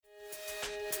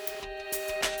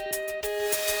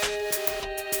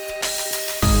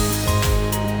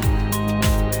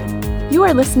You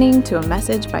are listening to a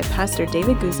message by Pastor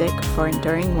David Guzik for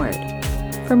Enduring Word.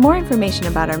 For more information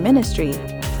about our ministry,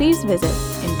 please visit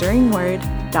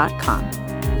enduringword.com.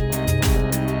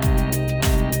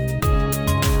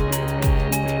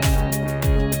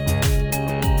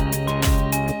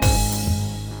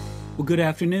 Well, good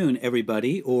afternoon,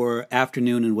 everybody, or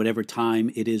afternoon in whatever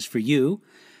time it is for you.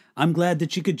 I'm glad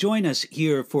that you could join us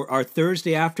here for our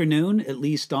Thursday afternoon, at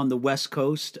least on the West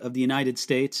Coast of the United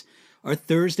States, our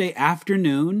Thursday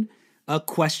afternoon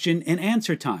question and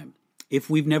answer time.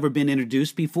 If we've never been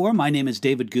introduced before, my name is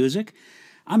David Guzik.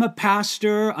 I'm a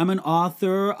pastor, I'm an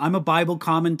author, I'm a Bible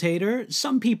commentator.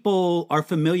 Some people are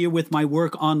familiar with my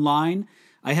work online.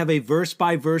 I have a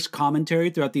verse-by-verse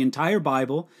commentary throughout the entire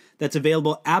Bible that's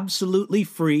available absolutely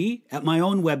free at my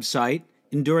own website,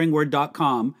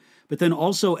 enduringword.com, but then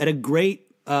also at a great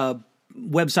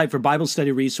website for Bible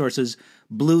study resources,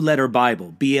 Blue Letter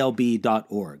Bible,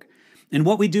 blb.org. And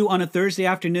what we do on a Thursday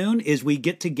afternoon is we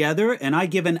get together and I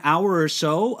give an hour or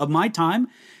so of my time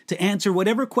to answer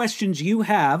whatever questions you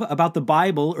have about the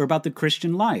Bible or about the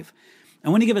Christian life. I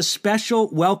want to give a special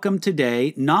welcome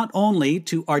today, not only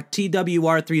to our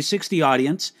TWR 360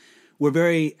 audience. We're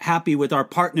very happy with our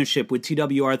partnership with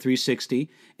TWR 360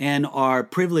 and our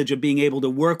privilege of being able to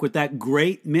work with that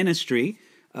great ministry.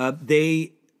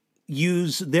 They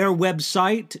use their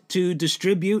website to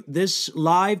distribute this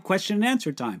live question and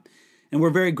answer time. And we're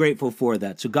very grateful for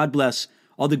that. So God bless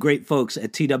all the great folks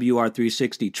at TWR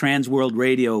 360, Trans World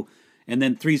Radio, and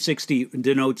then 360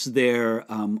 denotes their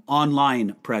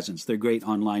online presence, their great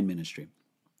online ministry.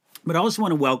 But I also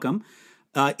want to welcome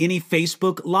any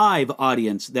Facebook Live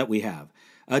audience that we have.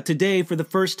 Today, for the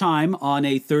first time on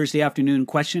a Thursday afternoon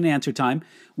question and answer time,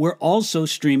 we're also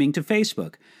streaming to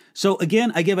Facebook. So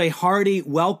again, I give a hearty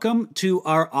welcome to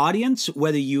our audience,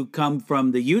 whether you come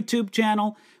from the YouTube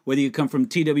channel, whether you come from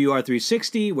TWR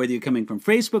 360, whether you're coming from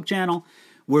Facebook channel.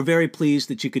 We're very pleased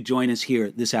that you could join us here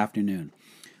this afternoon.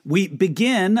 We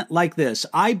begin like this.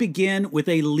 I begin with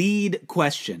a lead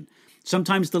question.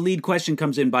 Sometimes the lead question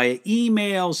comes in via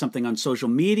email, something on social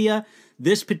media.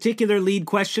 This particular lead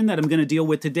question that I'm going to deal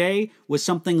with today was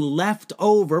something left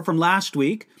over from last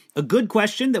week. A good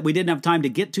question that we didn't have time to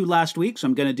get to last week, so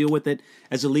I'm going to deal with it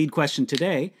as a lead question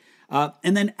today.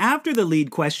 And then after the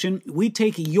lead question, we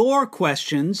take your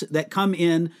questions that come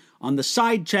in on the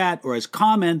side chat or as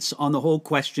comments on the whole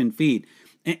question feed.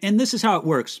 And this is how it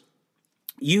works.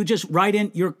 You just write in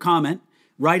your comment,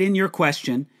 write in your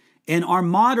question, and our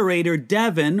moderator,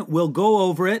 Devin, will go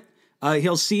over it.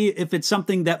 He'll see if it's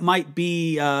something that might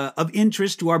be of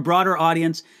interest to our broader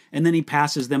audience, and then he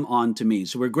passes them on to me.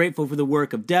 So we're grateful for the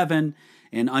work of Devin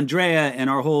and Andrea and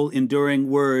our whole Enduring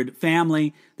Word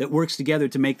family that works together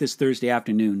to make this Thursday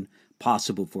afternoon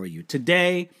possible for you.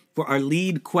 Today, for our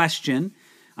lead question,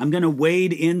 I'm going to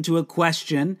wade into a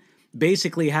question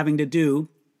basically having to do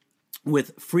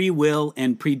with free will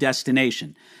and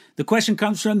predestination. The question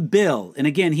comes from Bill. And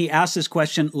again, he asked this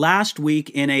question last week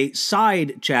in a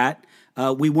side chat.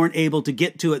 We weren't able to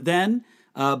get to it then,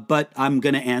 but I'm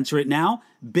going to answer it now.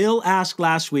 Bill asked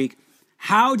last week,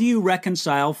 how do you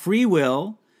reconcile free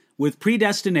will with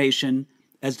predestination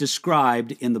as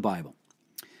described in the Bible?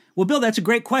 Well, Bill, that's a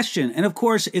great question. And of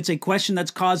course, it's a question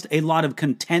that's caused a lot of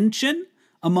contention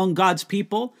among God's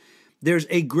people. There's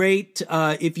a great,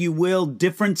 if you will,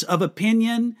 difference of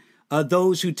opinion.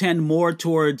 Those who tend more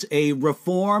towards a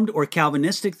Reformed or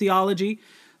Calvinistic theology,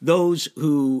 those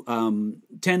who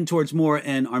tend towards more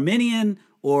an Arminian,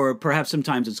 or perhaps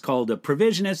sometimes it's called a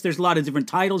provisionist. There's a lot of different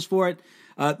titles for it.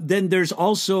 Then there's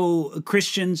also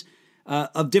Christians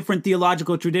of different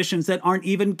theological traditions that aren't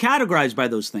even categorized by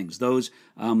those things, those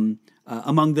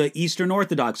among the Eastern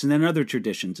Orthodox and then other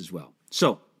traditions as well.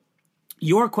 So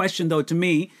your question, though, to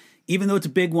me, even though it's a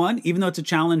big one, even though it's a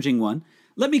challenging one,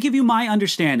 let me give you my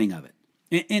understanding of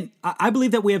it. And I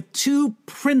believe that we have two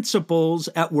principles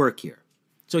at work here.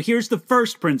 So here's the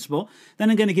first principle.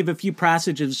 Then I'm going to give a few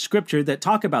passages of Scripture that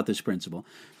talk about this principle.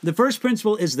 The first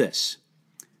principle is this: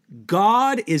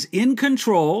 God is in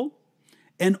control,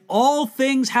 and all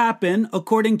things happen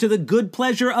according to the good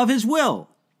pleasure of His will,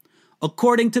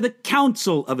 according to the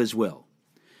counsel of His will.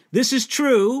 This is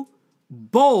true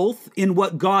both in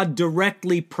what God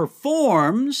directly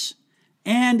performs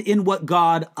and in what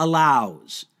God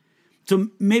allows. So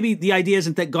maybe the idea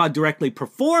isn't that God directly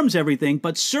performs everything,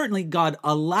 but certainly God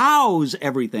allows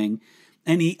everything,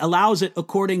 and He allows it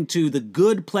according to the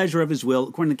good pleasure of His will,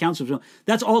 according to the counsel of His will.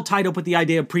 That's all tied up with the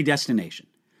idea of predestination.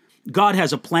 God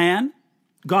has a plan.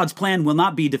 God's plan will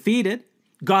not be defeated.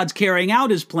 God's carrying out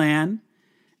His plan,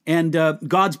 and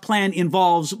God's plan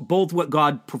involves both what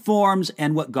God performs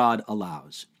and what God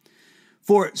allows.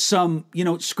 For some,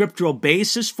 scriptural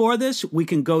basis for this, we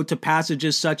can go to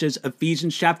passages such as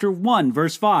Ephesians chapter 1,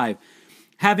 verse 5.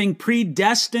 Having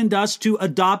predestined us to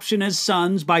adoption as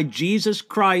sons by Jesus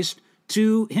Christ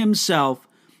to himself,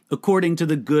 according to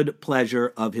the good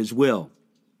pleasure of his will.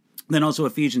 Then also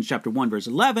Ephesians chapter 1, verse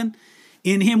 11.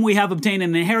 In him we have obtained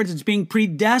an inheritance, being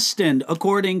predestined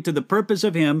according to the purpose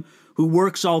of him who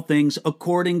works all things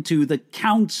according to the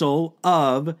counsel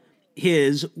of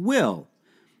his will.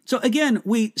 So again,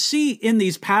 we see in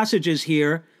these passages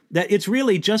here that it's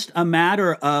really just a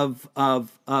matter of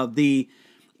the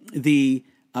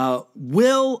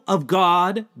will of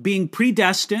God being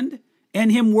predestined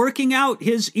and him working out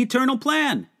his eternal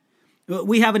plan.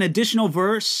 We have an additional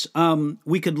verse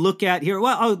we could look at here.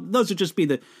 Well, those would just be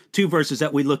the two verses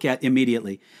that we look at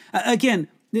immediately. Again,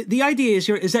 the idea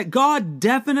is that God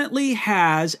definitely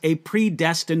has a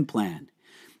predestined plan.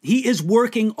 He is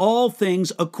working all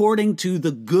things according to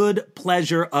the good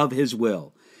pleasure of his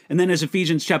will. And then as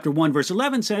Ephesians chapter 1, verse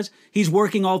 11 says, he's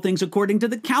working all things according to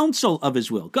the counsel of his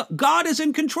will. God is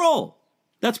in control.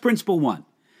 That's principle one.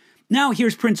 Now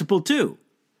here's principle two.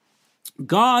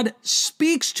 God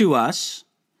speaks to us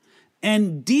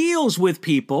and deals with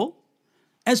people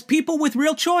as people with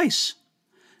real choice,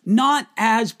 not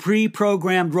as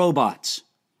pre-programmed robots.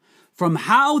 From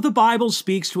how the Bible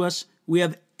speaks to us, we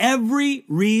have every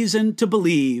reason to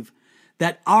believe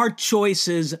that our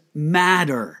choices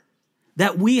matter,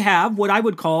 that we have what I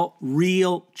would call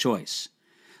real choice.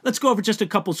 Let's go over just a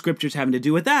couple scriptures having to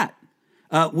do with that.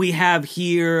 We have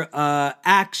here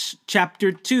Acts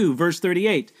chapter 2, verse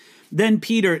 38. Then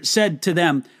Peter said to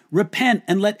them, repent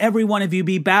and let every one of you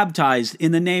be baptized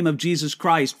in the name of Jesus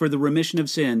Christ for the remission of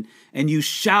sin, and you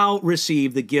shall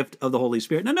receive the gift of the Holy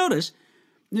Spirit. Now notice,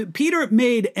 Peter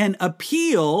made an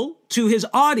appeal to his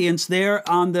audience there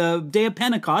on the day of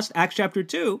Pentecost, Acts chapter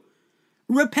 2.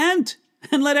 Repent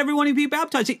and let everyone be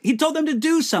baptized. He told them to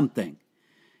do something.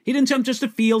 He didn't tell them just to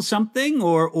feel something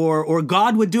or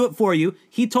God would do it for you.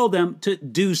 He told them to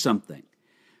do something.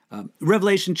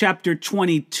 Revelation chapter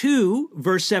 22,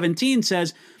 verse 17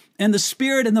 says, and the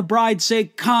Spirit and the bride say,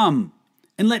 come.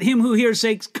 And let him who hears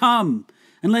say, come.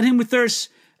 And let him who thirsts,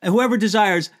 whoever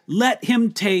desires, let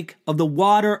him take of the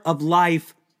water of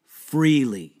life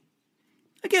freely.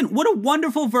 Again, what a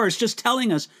wonderful verse, just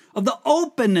telling us of the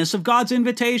openness of God's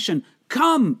invitation.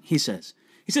 Come, he says.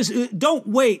 He says, don't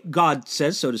wait, God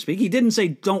says, so to speak. He didn't say,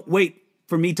 don't wait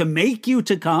for me to make you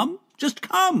to come. Just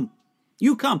come.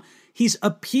 You come. He's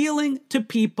appealing to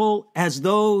people as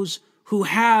those who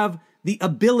have the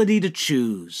ability to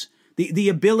choose, the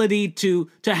ability to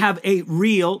have a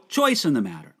real choice in the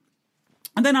matter.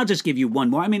 And then I'll just give you one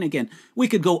more. I mean, again, we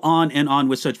could go on and on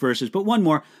with such verses, but one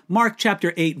more. Mark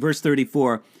chapter 8, verse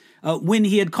 34. When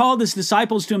he had called his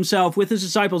disciples to himself, with his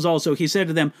disciples also, he said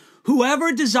to them,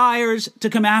 whoever desires to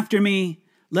come after me,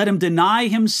 let him deny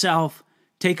himself,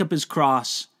 take up his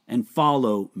cross, and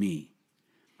follow me.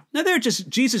 Now, they're just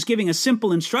Jesus giving a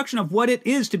simple instruction of what it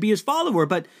is to be his follower,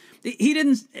 but he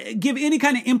didn't give any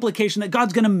kind of implication that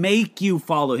God's going to make you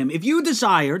follow him. If you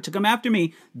desire to come after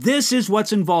me, this is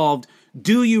what's involved.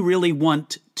 Do you really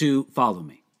want to follow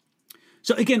me?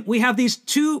 So again, we have these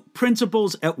two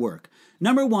principles at work.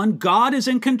 Number one, God is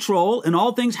in control and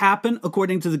all things happen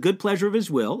according to the good pleasure of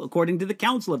his will, according to the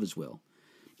counsel of his will.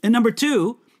 And number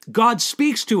two, God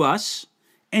speaks to us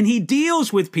and he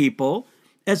deals with people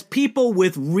as people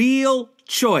with real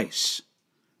choice,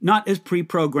 not as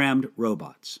pre-programmed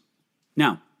robots.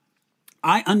 Now,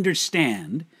 I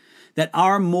understand that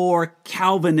our more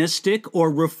Calvinistic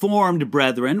or Reformed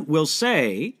brethren will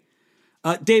say,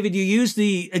 David, you used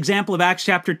the example of Acts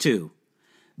chapter 2.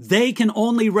 They can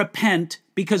only repent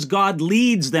because God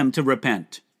leads them to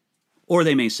repent. Or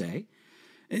they may say,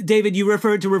 David, you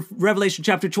referred to Revelation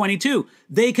chapter 22.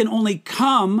 They can only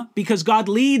come because God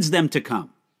leads them to come.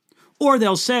 Or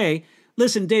they'll say,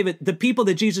 listen, David, the people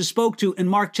that Jesus spoke to in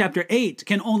Mark chapter 8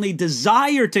 can only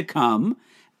desire to come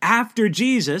after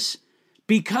Jesus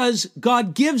because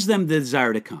God gives them the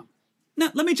desire to come. Now,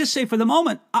 let me just say for the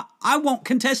moment, I won't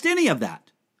contest any of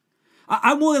that.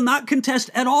 I will not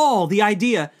contest at all the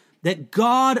idea that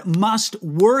God must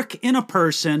work in a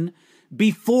person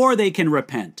before they can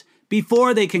repent,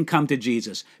 before they can come to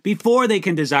Jesus, before they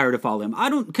can desire to follow him. I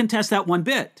don't contest that one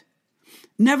bit.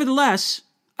 Nevertheless,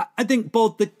 I think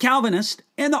both the Calvinist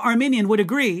and the Arminian would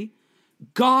agree,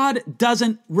 God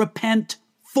doesn't repent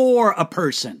for a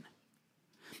person.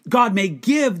 God may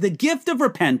give the gift of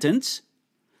repentance,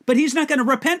 but he's not going to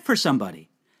repent for somebody.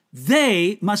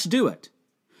 They must do it.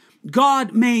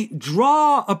 God may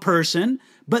draw a person,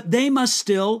 but they must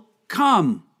still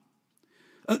come.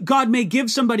 God may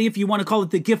give somebody, if you want to call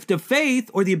it the gift of faith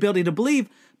or the ability to believe,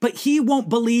 but he won't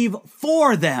believe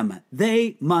for them.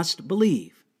 They must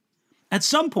believe. At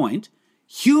some point,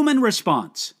 human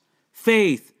response,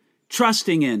 faith,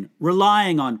 trusting in,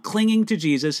 relying on, clinging to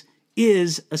Jesus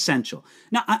is essential.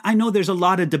 Now, I know there's a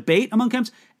lot of debate among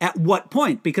camps. At what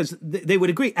point? Because they would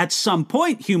agree at some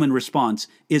point human response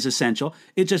is essential.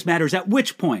 It just matters at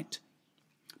which point.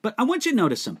 But I want you to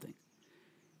notice something.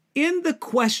 In the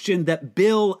question that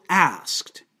Bill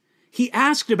asked, he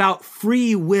asked about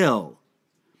free will.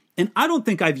 And I don't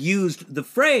think I've used the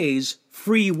phrase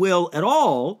free will at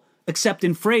all, except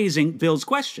in phrasing Bill's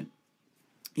question.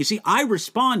 You see, I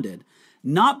responded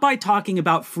not by talking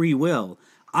about free will.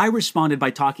 I responded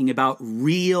by talking about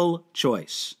real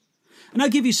choice. And I'll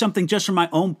give you something just from my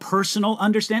own personal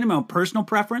understanding, my own personal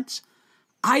preference.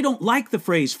 I don't like the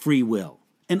phrase free will,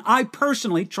 and I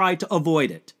personally try to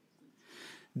avoid it.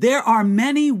 There are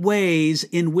many ways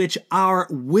in which our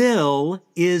will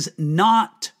is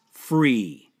not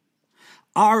free.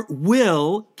 Our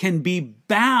will can be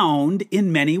bound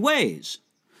in many ways.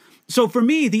 So for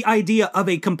me, the idea of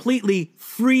a completely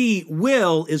free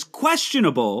will is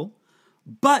questionable,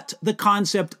 but the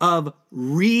concept of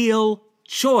real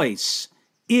choice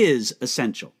is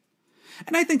essential.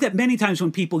 And I think that many times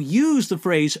when people use the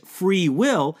phrase free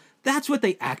will, that's what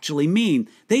they actually mean.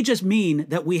 They just mean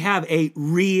that we have a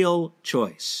real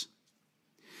choice.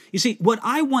 You see, what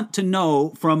I want to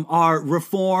know from our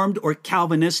Reformed or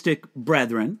Calvinistic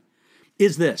brethren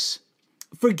is this.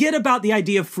 Forget about the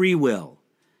idea of free will.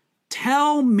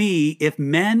 Tell me if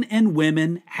men and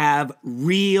women have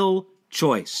real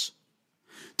choice.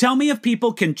 Tell me if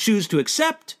people can choose to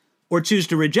accept or choose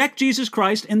to reject Jesus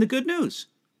Christ and the good news.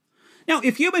 Now,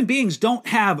 if human beings don't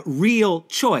have real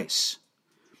choice,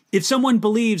 if someone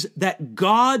believes that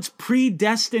God's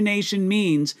predestination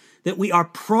means that we are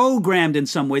programmed in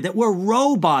some way, that we're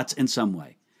robots in some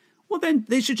way, well, then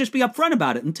they should just be upfront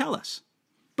about it and tell us.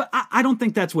 But I don't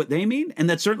think that's what they mean, and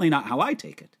that's certainly not how I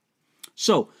take it.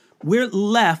 So we're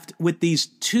left with these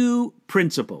two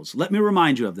principles. Let me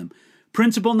remind you of them.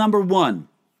 Principle number one,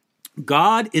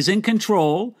 God is in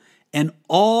control, and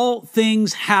all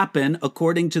things happen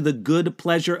according to the good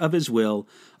pleasure of his will,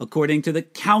 according to the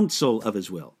counsel of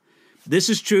his will. This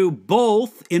is true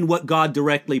both in what God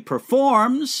directly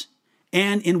performs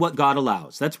and in what God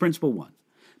allows. That's principle one.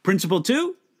 Principle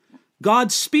two,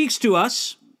 God speaks to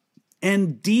us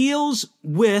and deals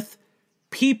with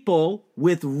people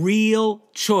with real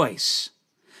choice,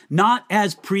 not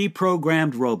as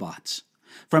pre-programmed robots.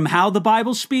 From how the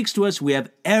Bible speaks to us, we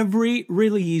have every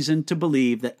reason to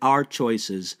believe that our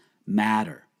choices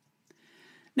matter.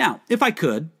 Now, if I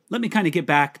could, let me kind of get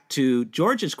back to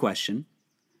George's question.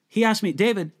 He asked me,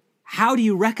 David, how do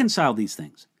you reconcile these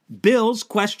things? Bill's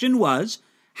question was,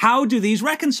 how do these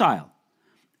reconcile?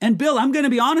 And Bill, I'm going to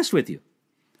be honest with you.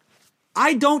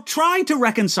 I don't try to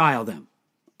reconcile them.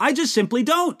 I just simply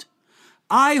don't.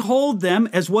 I hold them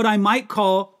as what I might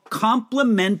call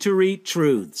complementary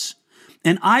truths.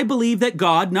 And I believe that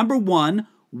God, number one,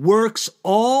 works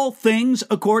all things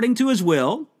according to his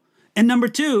will. And number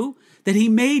two, that he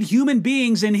made human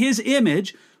beings in his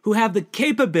image who have the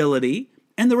capability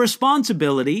and the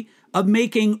responsibility of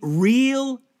making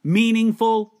real,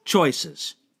 meaningful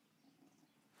choices.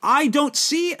 I don't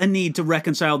see a need to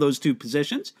reconcile those two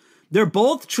positions. They're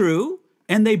both true,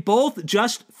 and they both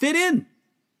just fit in.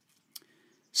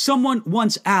 Someone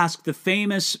once asked the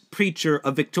famous preacher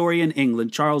of Victorian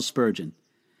England, Charles Spurgeon,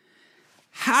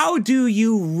 how do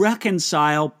you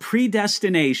reconcile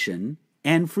predestination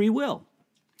and free will?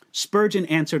 Spurgeon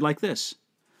answered like this,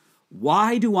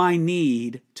 why do I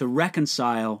need to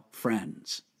reconcile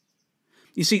friends?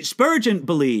 You see, Spurgeon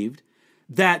believed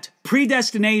that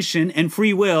predestination and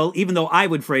free will, even though I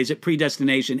would phrase it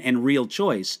predestination and real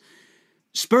choice,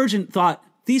 Spurgeon thought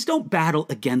these don't battle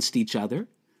against each other.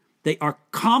 They are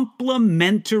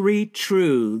complementary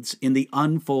truths in the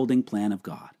unfolding plan of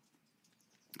God.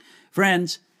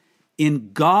 Friends,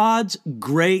 in God's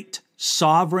great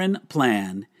sovereign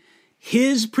plan,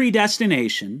 his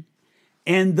predestination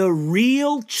and the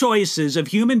real choices of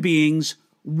human beings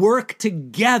work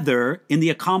together in the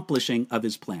accomplishing of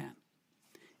his plan.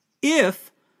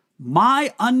 If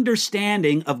my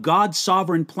understanding of God's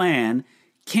sovereign plan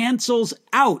cancels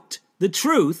out the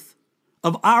truth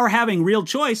of our having real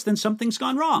choice, then something's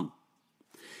gone wrong.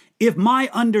 If my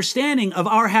understanding of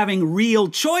our having real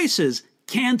choices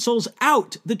cancels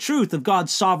out the truth of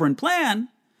God's sovereign plan,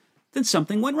 then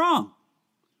something went wrong.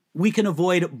 We can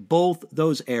avoid both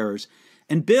those errors.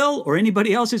 And Bill or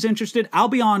anybody else is interested, I'll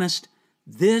be honest,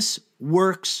 this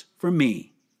works for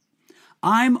me.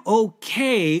 I'm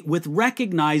okay with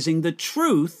recognizing the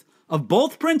truth of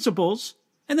both principles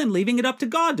and then leaving it up to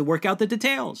God to work out the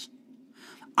details.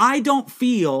 I don't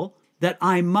feel that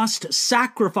I must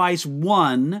sacrifice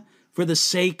one for the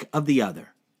sake of the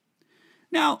other.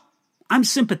 Now, I'm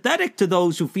sympathetic to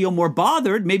those who feel more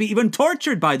bothered, maybe even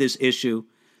tortured by this issue,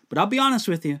 but I'll be honest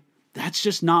with you, that's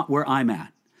just not where I'm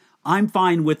at. I'm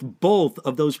fine with both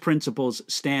of those principles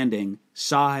standing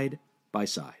side by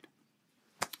side.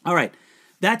 All right,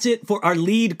 that's it for our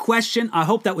lead question. I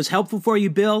hope that was helpful for you,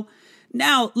 Bill.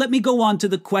 Now, let me go on to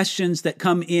the questions that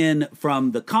come in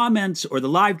from the comments or the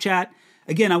live chat.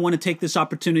 Again, I want to take this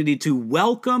opportunity to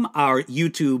welcome our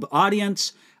YouTube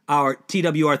audience, our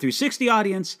TWR360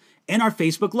 audience, and our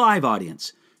Facebook Live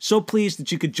audience. So pleased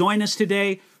that you could join us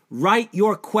today. Write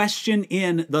your question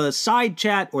in the side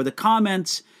chat or the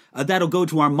comments. That'll go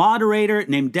to our moderator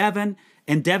named Devin,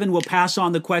 and Devin will pass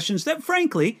on the questions that,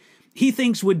 frankly, he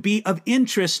thinks would be of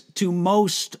interest to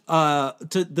to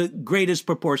the greatest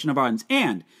proportion of our audience.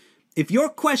 And if your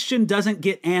question doesn't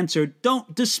get answered,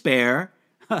 don't despair.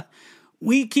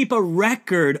 We keep a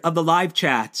record of the live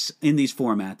chats in these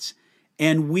formats,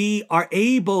 and we are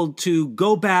able to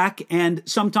go back and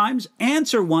sometimes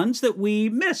answer ones that we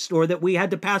missed or that we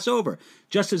had to pass over,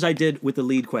 just as I did with the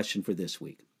lead question for this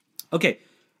week. Okay,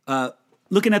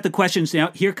 looking at the questions now,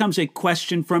 here comes a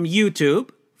question from YouTube,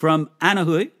 from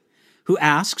Anahui, who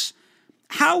asks,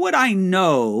 how would I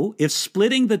know if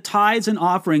splitting the tithes and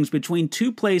offerings between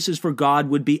two places for God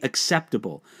would be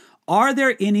acceptable? Are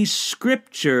there any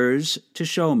scriptures to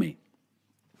show me?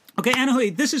 Okay,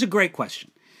 Anahui, this is a great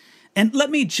question. And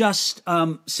let me just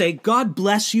say, God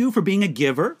bless you for being a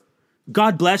giver.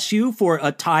 God bless you for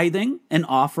a tithing and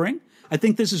offering. I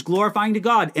think this is glorifying to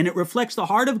God, and it reflects the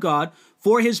heart of God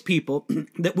for his people,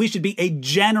 that we should be a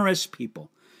generous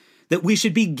people, that we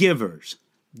should be givers.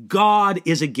 God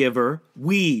is a giver.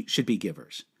 We should be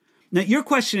givers. Now, your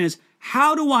question is,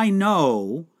 how do I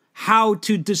know how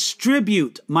to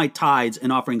distribute my tithes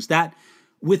and offerings, that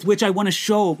with which I want to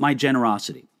show my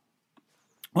generosity?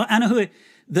 Well, Anahui,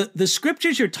 the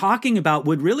scriptures you're talking about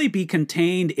would really be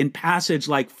contained in passage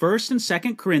like 1st and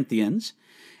 2nd Corinthians,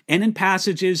 and in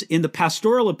passages in the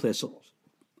pastoral epistles.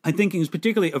 I'm thinking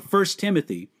particularly of 1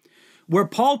 Timothy, where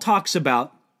Paul talks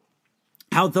about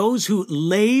how those who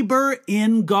labor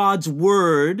in God's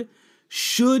word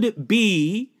should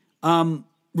be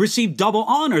receive double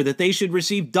honor, that they should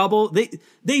receive double,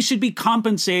 they should be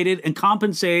compensated in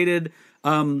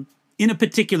a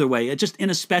particular way, just in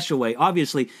a special way.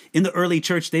 Obviously, in the early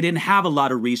church, they didn't have a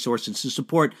lot of resources to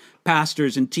support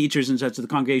pastors and teachers and such of the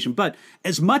congregation, but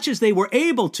as much as they were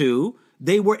able to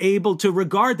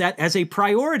regard that as a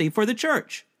priority for the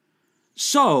church.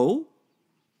 So,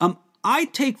 I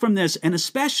take from this, and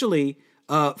especially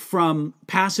from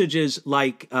passages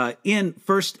like in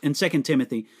 1st and 2nd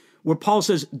Timothy, where Paul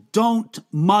says, don't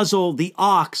muzzle the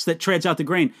ox that treads out the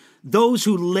grain. Those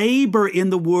who labor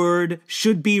in the word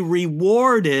should be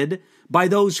rewarded by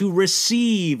those who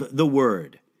receive the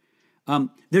word.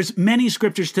 There's many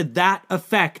scriptures to that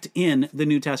effect in the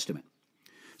New Testament.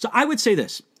 So I would say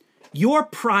this, your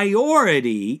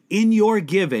priority in your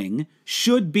giving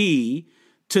should be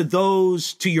to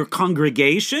your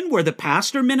congregation where the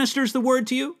pastor ministers the word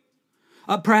to you.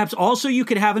 Perhaps also you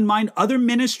could have in mind other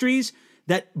ministries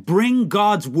that bring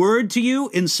God's word to you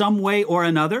in some way or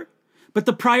another. But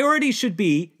the priority should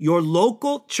be your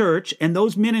local church and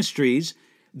those ministries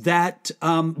that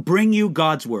bring you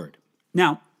God's word.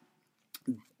 Now,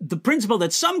 the principle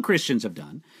that some Christians have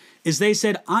done is they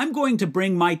said, I'm going to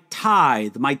bring my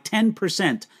tithe, my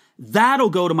 10%, that'll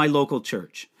go to my local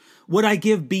church. What I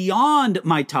give beyond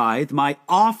my tithe, my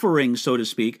offering, so to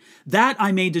speak, that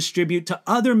I may distribute to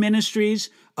other ministries,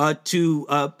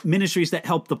 to ministries that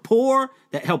help the poor,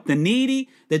 that help the needy,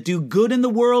 that do good in the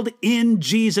world in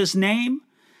Jesus' name,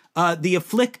 the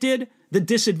afflicted, the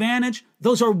disadvantaged.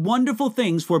 Those are wonderful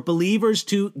things for believers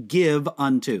to give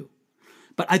unto.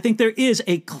 But I think there is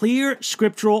a clear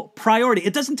scriptural priority.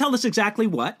 It doesn't tell us exactly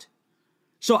what.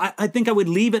 So I think I would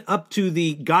leave it up to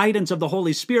the guidance of the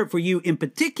Holy Spirit for you in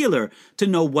particular to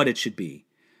know what it should be.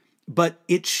 But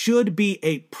it should be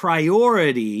a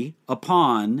priority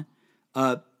upon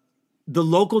the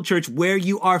local church where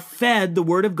you are fed the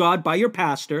word of God by your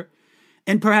pastor.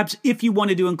 And perhaps if you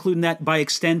wanted to include in that by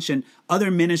extension, other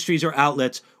ministries or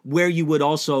outlets where you would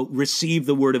also receive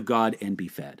the word of God and be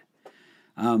fed.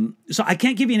 So I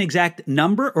can't give you an exact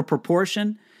number or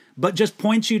proportion, but just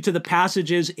point you to the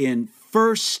passages in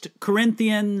 1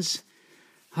 Corinthians.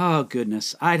 Oh,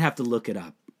 goodness. I'd have to look it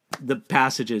up. The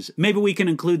passages. Maybe we can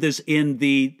include this in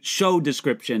the show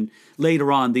description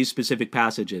later on, these specific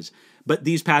passages. But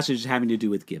these passages having to do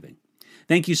with giving.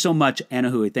 Thank you so much,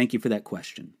 Anahui. Thank you for that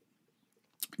question.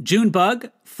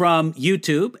 Junebug from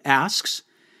YouTube asks,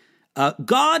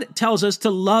 God tells us to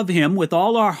love him with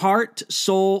all our heart,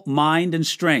 soul, mind, and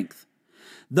strength.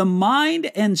 The mind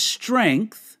and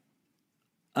strength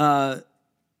part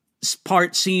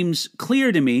seems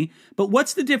clear to me, but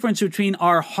what's the difference between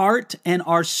our heart and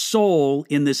our soul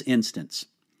in this instance?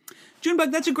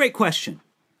 Junebug, that's a great question.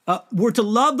 We're to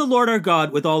love the Lord our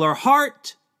God with all our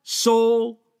heart,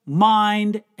 soul,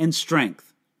 mind, and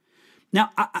strength.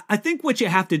 Now, I think what you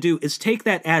have to do is take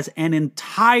that as an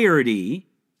entirety,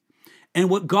 and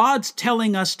what God's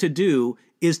telling us to do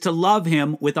is to love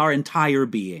him with our entire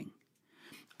being.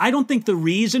 I don't think the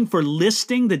reason for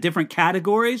listing the different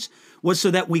categories was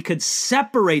so that we could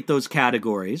separate those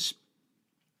categories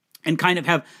and kind of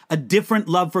have a different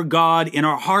love for God in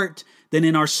our heart than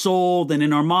in our soul, than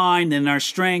in our mind, than in our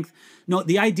strength. No,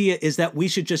 the idea is that we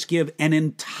should just give an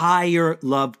entire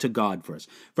love to God for us,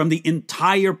 from the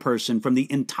entire person, from the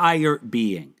entire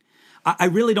being. I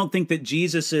really don't think that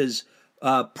Jesus's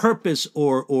purpose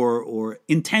or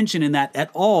intention in that at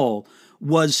all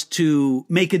was to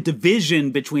make a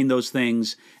division between those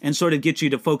things and sort of get you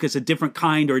to focus a different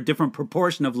kind or a different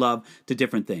proportion of love to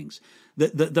different things.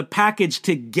 The package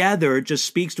together just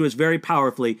speaks to us very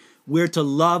powerfully. We're to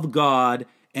love God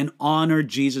and honor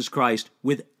Jesus Christ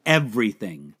with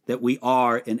everything that we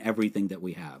are and everything that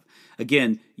we have.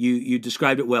 Again, you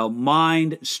described it well.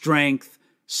 Mind, strength,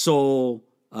 soul,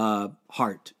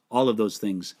 heart, all of those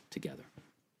things together.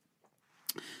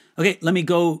 Okay, let me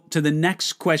go to the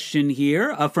next question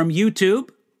here from YouTube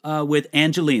with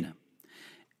Angelina.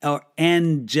 Or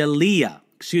Angelia,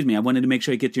 excuse me, I wanted to make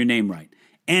sure I get your name right.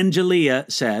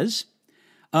 Angelia says,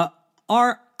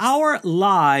 are our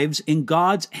lives in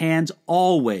God's hands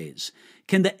always?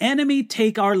 Can the enemy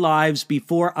take our lives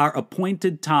before our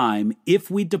appointed time if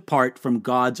we depart from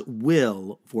God's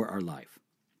will for our life?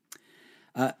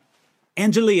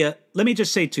 Angelia, let me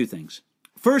just say two things.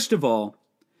 First of all,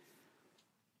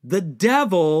 the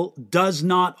devil does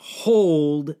not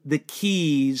hold the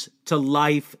keys to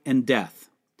life and death.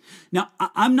 Now,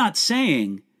 I'm not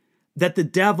saying that the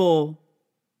devil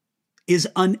is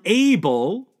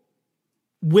unable,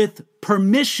 with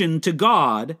permission to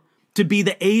God, to be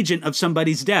the agent of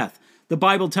somebody's death. The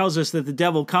Bible tells us that the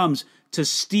devil comes to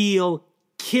steal,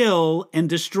 kill, and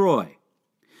destroy.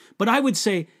 But I would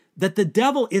say that the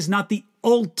devil is not the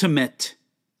ultimate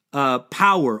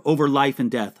power over life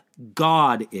and death.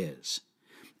 God is.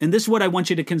 And this is what I want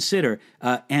you to consider,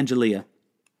 Angelia,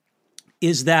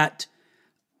 is that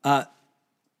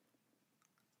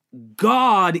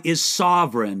God is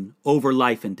sovereign over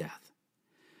life and death.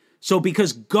 So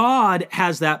because God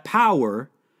has that power,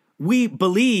 we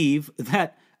believe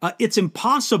that it's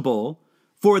impossible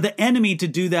for the enemy to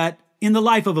do that in the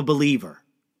life of a believer.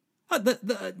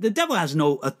 The devil has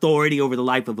no authority over the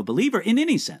life of a believer in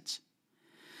any sense.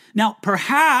 Now,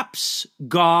 perhaps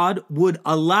God would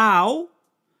allow,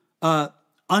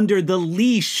 under the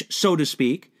leash, so to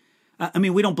speak. I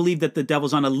mean, we don't believe that the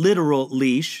devil's on a literal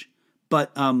leash,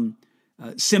 but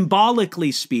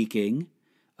symbolically speaking,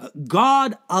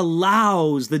 God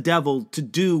allows the devil to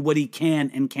do what he can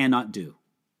and cannot do.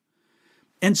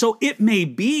 And so it may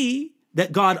be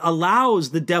that God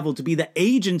allows the devil to be the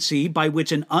agency by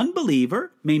which an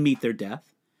unbeliever may meet their death.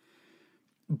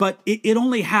 But it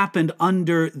only happened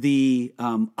under the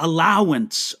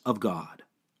allowance of God.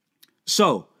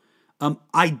 So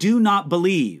I do not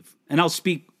believe, and I'll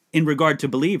speak in regard to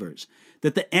believers,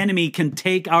 that the enemy can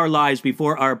take our lives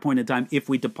before our appointed time if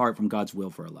we depart from God's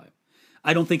will for our life.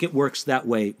 I don't think it works that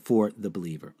way for the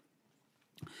believer.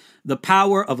 The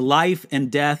power of life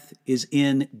and death is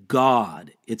in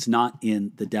God. It's not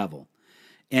in the devil.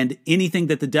 And anything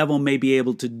that the devil may be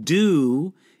able to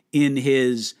do in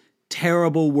his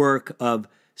terrible work of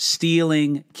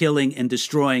stealing, killing, and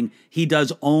destroying, he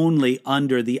does only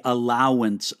under the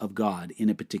allowance of God in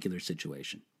a particular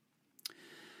situation.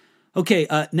 Okay,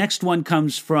 next one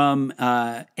comes from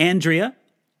Andrea.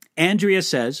 Andrea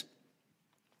says,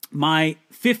 my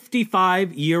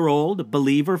 55-year-old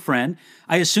believer friend,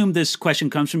 I assume this question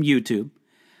comes from YouTube.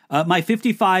 My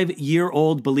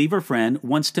 55-year-old believer friend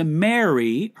wants to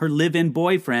marry her live-in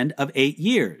boyfriend of 8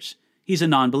 years. He's a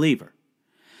non-believer.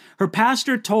 Her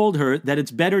pastor told her that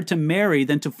it's better to marry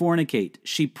than to fornicate.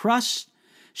 She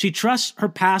trusts her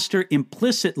pastor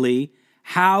implicitly.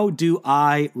 How do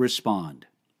I respond?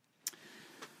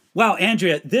 Wow,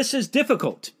 Andrea, this is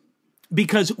difficult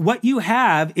because what you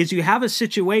have is you have a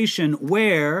situation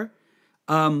where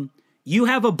you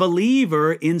have a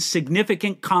believer in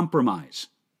significant compromise.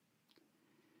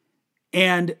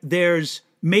 And there's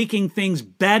making things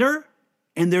better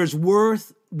and there's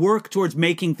worse work towards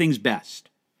making things best.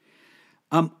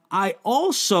 I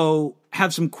also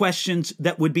have some questions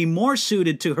that would be more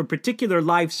suited to her particular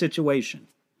life situation.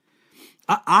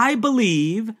 I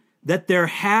believe that there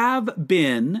have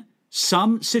been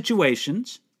some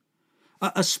situations,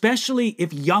 especially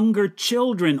if younger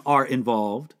children are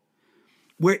involved,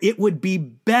 where it would be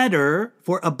better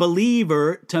for a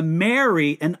believer to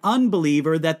marry an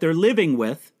unbeliever that they're living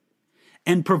with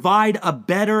and provide a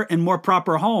better and more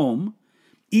proper home,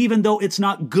 even though it's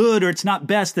not good or it's not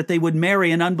best that they would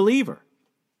marry an unbeliever.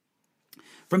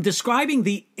 From describing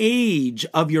the age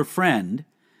of your friend,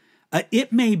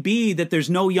 it may be that there's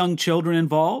no young children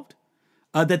involved,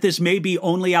 that this may be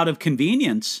only out of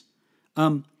convenience.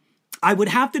 I would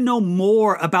have to know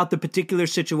more about the particular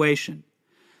situation.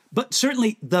 But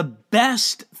certainly the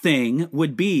best thing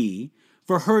would be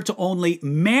for her to only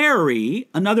marry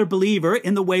another believer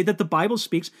in the way that the Bible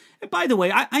speaks. And by the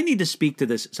way, I need to speak to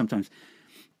this sometimes.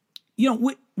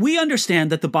 We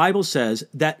understand that the Bible says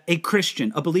that a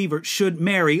Christian, a believer, should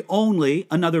marry only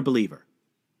another believer.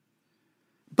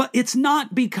 But it's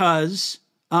not because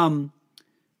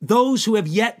those who have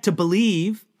yet to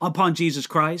believe upon Jesus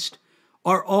Christ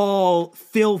are all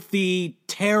filthy,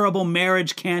 terrible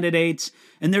marriage candidates,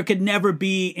 and there could never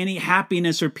be any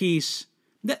happiness or peace.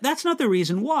 That's not the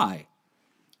reason why.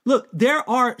 Look, there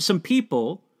are some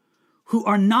people who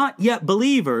are not yet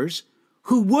believers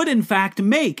who would in fact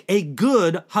make a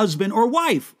good husband or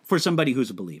wife for somebody who's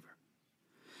a believer.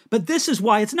 But this is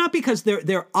why it's not because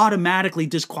they're automatically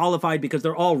disqualified because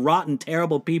they're all rotten,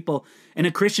 terrible people, and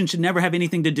a Christian should never have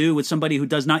anything to do with somebody who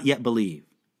does not yet believe.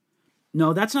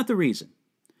 No, that's not the reason.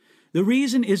 The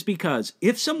reason is because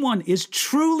if someone is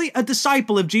truly a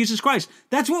disciple of Jesus Christ,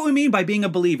 that's what we mean by being a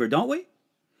believer, don't we?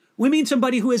 We mean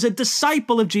somebody who is a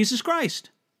disciple of Jesus Christ.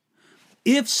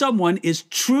 If someone is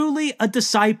truly a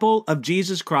disciple of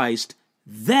Jesus Christ,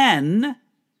 then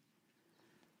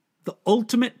the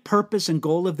ultimate purpose and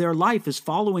goal of their life is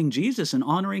following Jesus and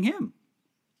honoring him.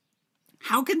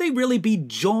 How can they really be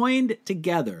joined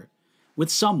together with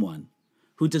someone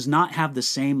who does not have the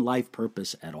same life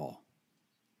purpose at all?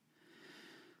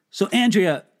 So,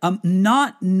 Andrea,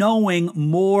 not knowing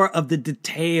more of the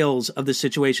details of the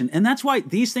situation, and that's why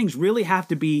these things really have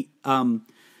to be,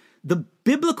 the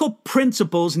biblical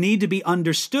principles need to be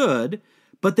understood,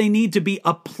 but they need to be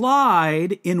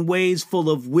applied in ways full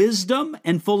of wisdom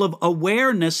and full of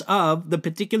awareness of the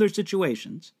particular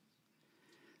situations.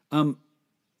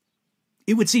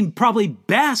 It would seem probably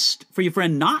best for your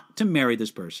friend not to marry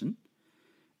this person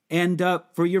and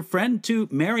for your friend to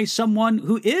marry someone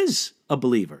who is a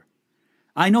believer.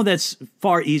 I know that's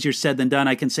far easier said than done.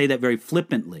 I can say that very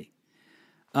flippantly.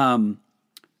 But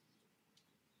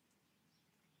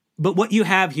what you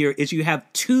have here is you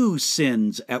have two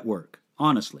sins at work,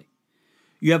 honestly.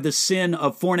 You have the sin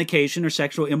of fornication or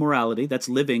sexual immorality, that's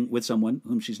living with someone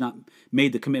whom she's not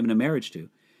made the commitment of marriage to.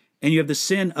 And you have the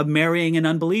sin of marrying an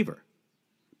unbeliever.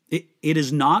 It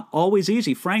is not always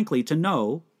easy, frankly, to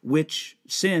know which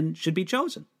sin should be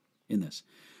chosen in this.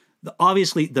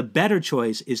 Obviously, the better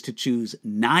choice is to choose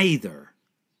neither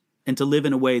and to live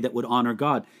in a way that would honor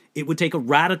God. It would take a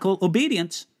radical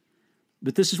obedience,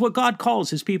 but this is what God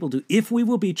calls his people to, if we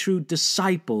will be true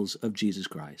disciples of Jesus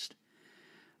Christ.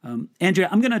 Andrea,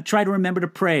 I'm going to try to remember to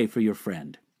pray for your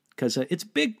friend because it's a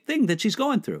big thing that she's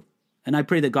going through. And I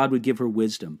pray that God would give her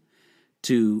wisdom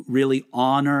to really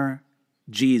honor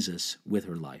Jesus with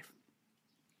her life.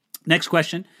 Next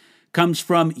question comes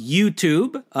from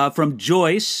YouTube, from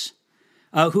Joyce,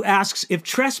 who asks if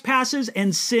trespasses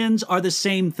and sins are the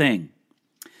same thing.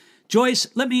 Joyce,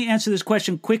 let me answer this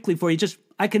question quickly for you.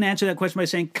 I can answer that question by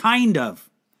saying kind of.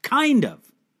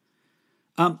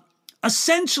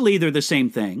 Essentially, they're the same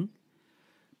thing,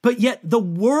 but yet the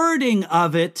wording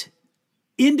of it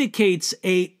indicates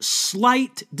a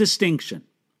slight distinction.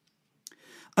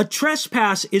 A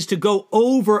trespass is to go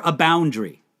over a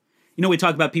boundary. We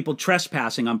talk about people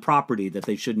trespassing on property that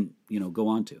they shouldn't, go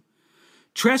onto.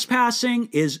 Trespassing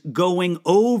is going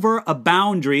over a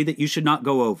boundary that you should not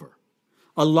go over.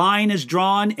 A line is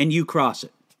drawn and you cross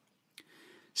it.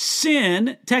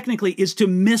 Sin, technically, is to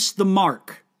miss the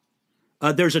mark.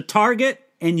 There's a target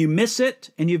and you miss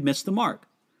it and you've missed the mark.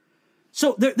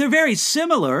 So they're very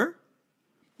similar.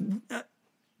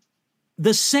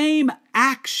 The same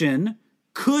action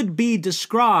could be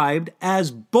described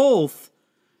as both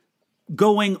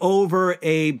going over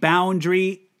a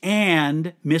boundary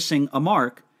and missing a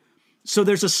mark. So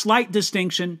there's a slight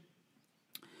distinction,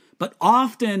 but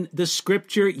often the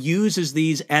scripture uses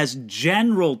these as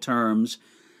general terms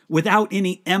without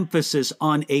any emphasis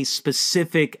on a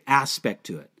specific aspect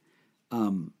to it,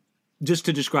 just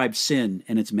to describe sin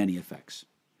and its many effects.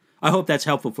 I hope that's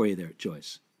helpful for you there,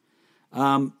 Joyce.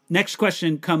 Next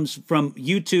question comes from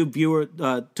YouTube viewer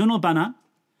Tunnelbana,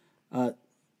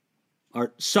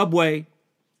 our Subway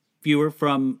viewer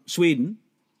from Sweden,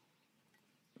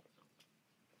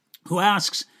 who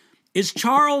asks, is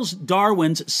Charles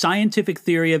Darwin's scientific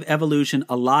theory of evolution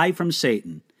a lie from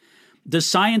Satan? Does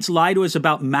science lie to us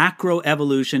about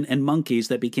macroevolution and monkeys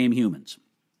that became humans?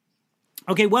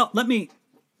 Okay, well, let me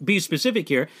be specific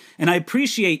here, and I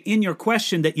appreciate in your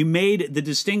question that you made the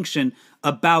distinction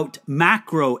about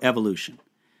macroevolution,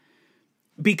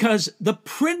 because the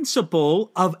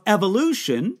principle of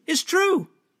evolution is true.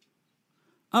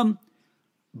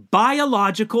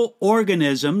 Biological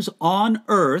organisms on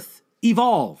Earth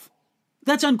evolve.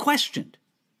 That's unquestioned.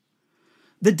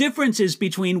 The difference is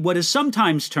between what is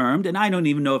sometimes termed, and I don't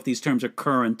even know if these terms are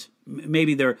current,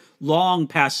 maybe they're long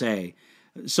passé,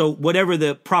 so whatever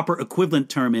the proper equivalent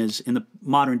term is in the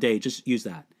modern day, just use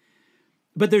that.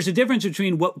 But there's a difference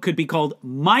between what could be called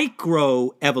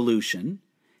microevolution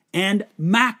and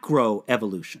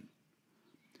macroevolution.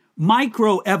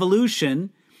 Microevolution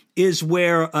is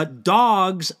where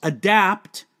dogs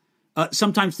adapt,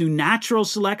 sometimes through natural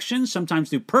selection, sometimes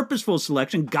through purposeful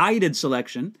selection, guided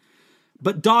selection,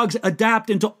 but dogs adapt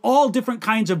into all different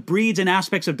kinds of breeds and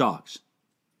aspects of dogs.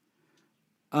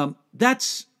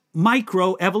 That's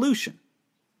microevolution.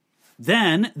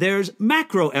 Then there's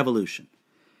macroevolution,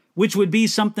 which would be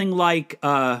something like,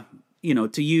 to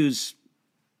use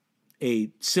a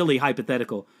silly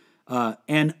hypothetical,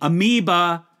 an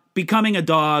amoeba becoming a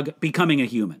dog, becoming a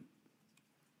human.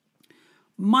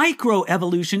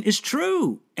 Microevolution is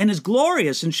true and is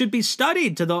glorious and should be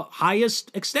studied to the highest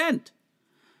extent.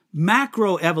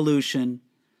 Macroevolution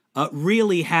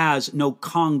really has no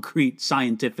concrete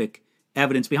scientific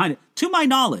evidence behind it, to my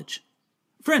knowledge.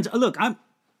 Friends, look,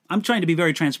 I'm trying to be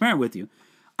very transparent with you.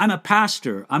 I'm a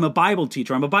pastor, I'm a Bible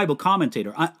teacher, I'm a Bible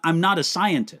commentator. I'm not a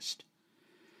scientist.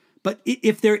 But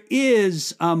if there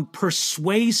is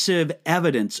persuasive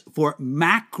evidence for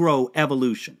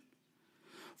macroevolution,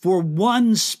 for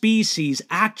one species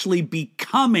actually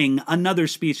becoming another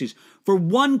species, for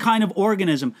one kind of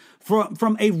organism,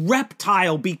 from a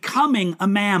reptile becoming a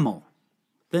mammal,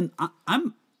 then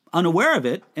I'm unaware of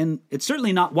it, and it's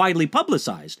certainly not widely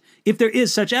publicized, if there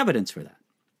is such evidence for that.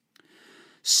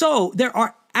 So there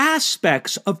are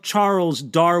aspects of Charles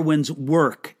Darwin's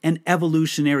work and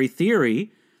evolutionary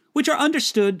theory which are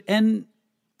understood and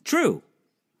true.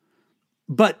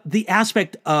 But the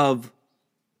aspect of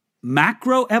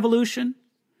macroevolution,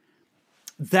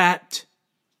 that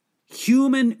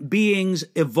human beings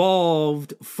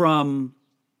evolved from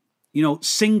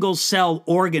single cell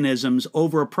organisms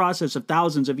over a process of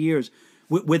thousands of years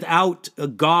without a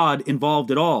God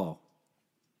involved at all.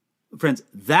 Friends,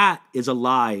 that is a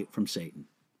lie from Satan.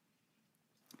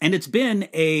 And it's been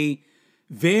a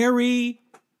very,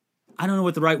 I don't know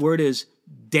what the right word is,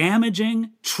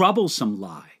 damaging, troublesome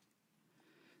lie.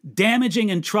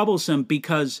 Damaging and troublesome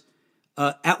because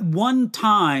at one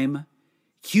time,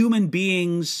 human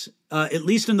beings, at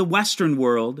least in the Western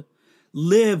world,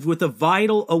 lived with a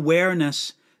vital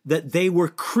awareness that they were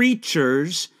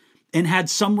creatures and had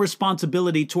some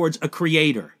responsibility towards a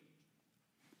creator.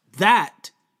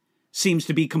 That seems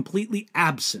to be completely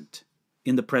absent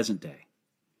in the present day.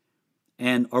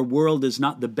 And our world is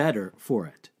not the better for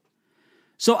it.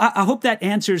 So I hope that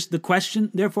answers the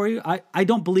question there for you. I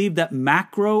don't believe that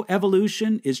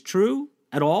macroevolution is true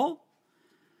at all.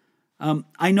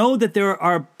 I know that there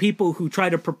are people who try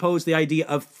to propose the idea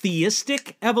of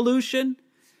theistic evolution.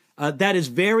 That is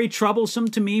very troublesome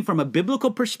to me from a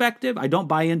biblical perspective. I don't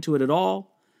buy into it at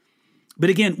all. But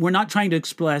again, we're not trying to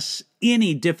express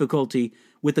any difficulty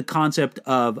with the concept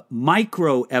of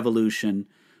microevolution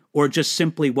or just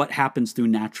simply what happens through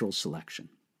natural selection.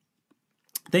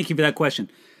 Thank you for that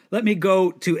question. Let me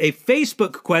go to a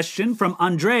Facebook question from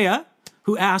Andrea,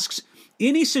 who asks,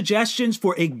 any suggestions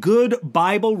for a good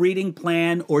Bible reading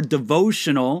plan or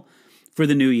devotional for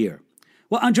the new year?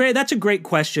 Well, Andrea, that's a great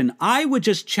question. I would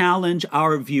just challenge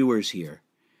our viewers here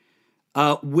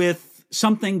with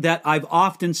something that I've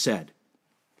often said.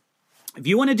 If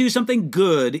you want to do something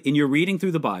good in your reading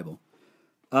through the Bible,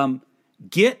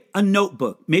 get a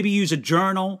notebook. Maybe use a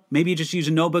journal. Maybe you just use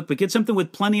a notebook, but get something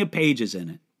with plenty of pages in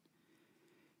it.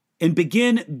 And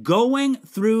begin going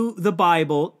through the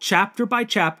Bible chapter by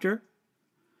chapter.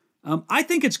 I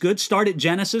think it's good. Start at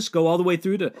Genesis, go all the way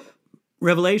through to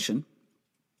Revelation.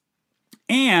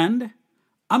 And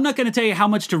I'm not going to tell you how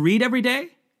much to read every day.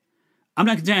 I'm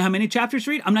not going to tell you how many chapters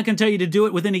to read. I'm not going to tell you to do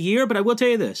it within a year, but I will tell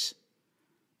you this.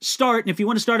 Start, and if you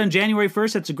want to start on January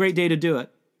 1st, that's a great day to do it.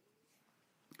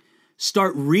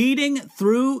 Start reading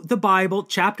through the Bible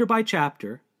chapter by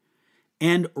chapter,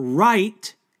 and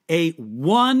write a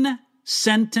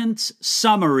one-sentence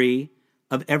summary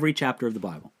of every chapter of the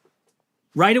Bible.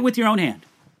 Write it with your own hand.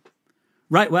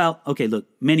 Right, well, okay, look,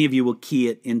 many of you will key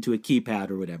it into a keypad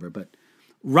or whatever, but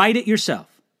write it yourself.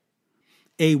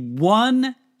 A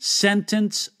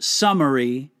one-sentence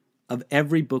summary of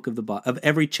every book of the Bible, of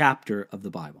every chapter of the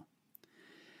Bible.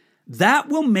 That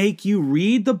will make you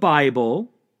read the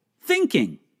Bible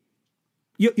thinking.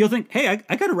 You'll think, hey,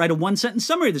 I got to write a one-sentence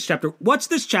summary of this chapter. What's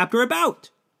this chapter about?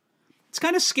 It's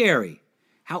kind of scary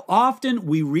how often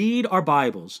we read our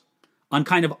Bibles on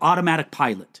kind of automatic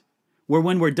pilot, where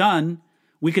when we're done,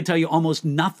 we could tell you almost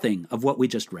nothing of what we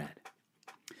just read.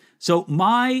 So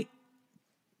my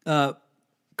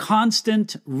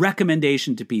constant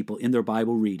recommendation to people in their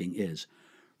Bible reading is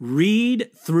read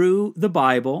through the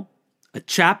Bible a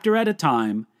chapter at a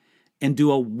time and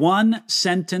do a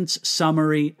one-sentence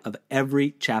summary of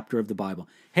every chapter of the Bible.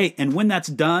 Hey, and when that's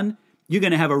done, you're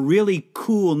going to have a really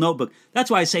cool notebook. That's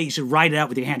why I say you should write it out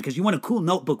with your hand, because you want a cool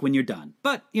notebook when you're done.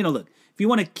 But, look, if you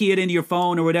want to key it into your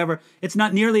phone or whatever, it's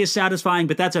not nearly as satisfying,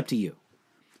 but that's up to you.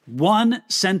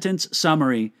 One-sentence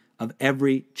summary of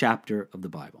every chapter of the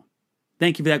Bible.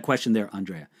 Thank you for that question there,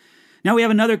 Andrea. Now we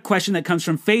have another question that comes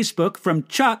from Facebook from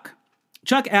Chuck.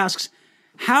 Chuck asks,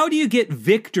 how do you get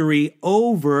victory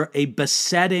over a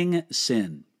besetting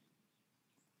sin?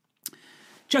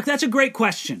 Chuck, that's a great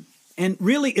question. And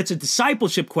really, it's a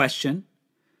discipleship question.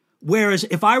 Whereas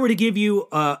if I were to give you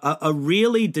a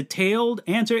really detailed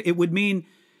answer, it would mean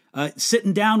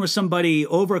sitting down with somebody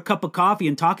over a cup of coffee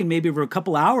and talking maybe for a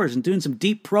couple hours and doing some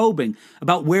deep probing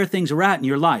about where things are at in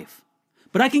your life.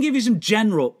 But I can give you some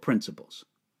general principles.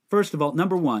 First of all,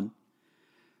 number one,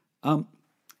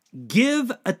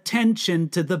 give attention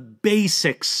to the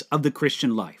basics of the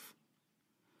Christian life.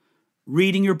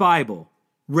 Reading your Bible,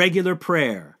 regular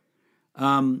prayer,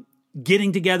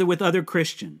 getting together with other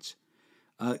Christians,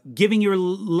 giving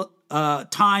your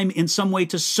time in some way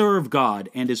to serve God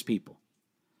and His people.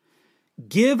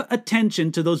 Give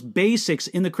attention to those basics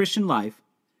in the Christian life,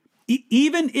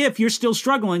 even if you're still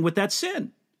struggling with that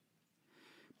sin.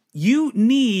 You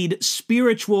need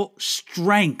spiritual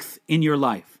strength in your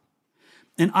life.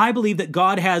 And I believe that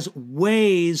God has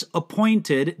ways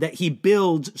appointed that He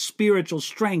builds spiritual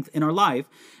strength in our life.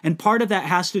 And part of that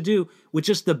has to do with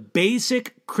just the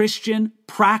basic Christian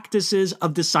practices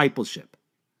of discipleship.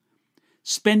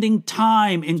 Spending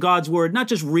time in God's Word, not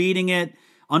just reading it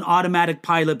on automatic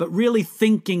pilot, but really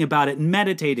thinking about it and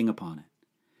meditating upon it.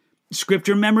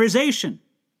 Scripture memorization.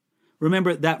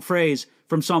 Remember that phrase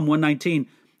from Psalm 119,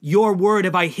 your word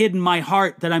have I hidden my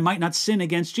heart that I might not sin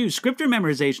against you. Scripture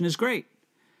memorization is great.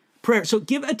 Prayer. So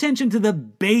give attention to the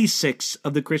basics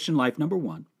of the Christian life, number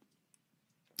one.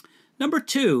 Number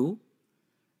two,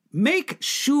 make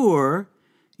sure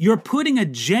you're putting a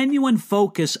genuine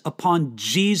focus upon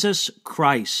Jesus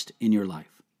Christ in your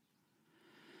life.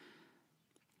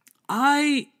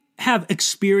 I have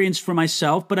experience for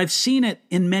myself, but I've seen it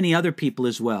in many other people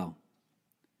as well.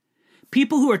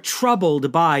 People who are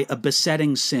troubled by a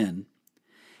besetting sin,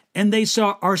 and they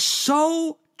are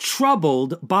so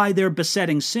troubled by their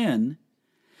besetting sin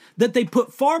that they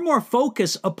put far more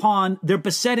focus upon their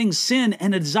besetting sin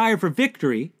and a desire for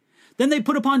victory than they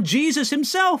put upon Jesus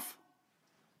Himself.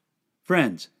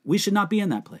 Friends, we should not be in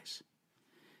that place.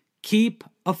 Keep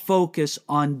a focus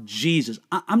on Jesus.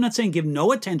 I'm not saying give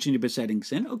no attention to besetting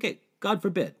sin. Okay, God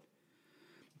forbid.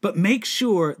 But make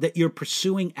sure that you're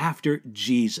pursuing after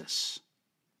Jesus.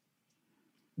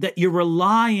 That you're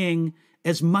relying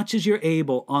as much as you're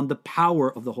able on the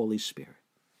power of the Holy Spirit.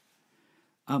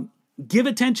 Give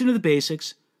attention to the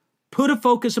basics. Put a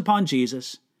focus upon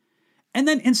Jesus. And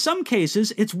then in some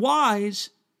cases, it's wise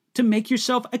to make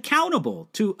yourself accountable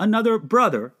to another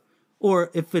brother, or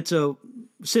if it's a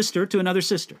sister, to another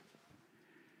sister.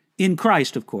 In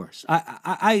Christ, of course.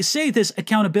 I say this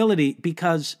accountability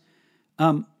because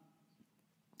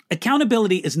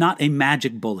accountability is not a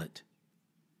magic bullet.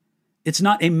 It's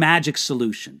not a magic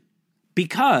solution,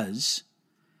 because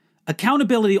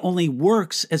accountability only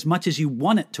works as much as you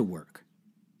want it to work,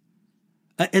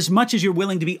 as much as you're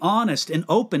willing to be honest and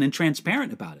open and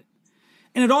transparent about it.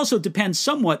 And it also depends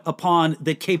somewhat upon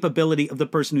the capability of the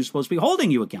person who's supposed to be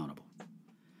holding you accountable.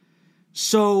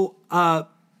 So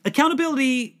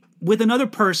accountability with another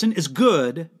person is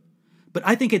good, but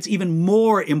I think it's even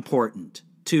more important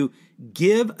to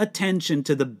give attention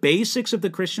to the basics of the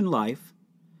Christian life,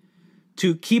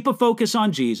 to keep a focus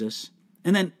on Jesus,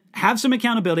 and then have some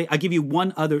accountability. I'll give you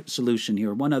one other solution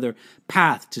here, one other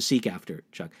path to seek after,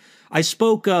 Chuck. I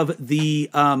spoke of the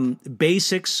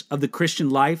basics of the Christian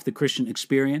life, the Christian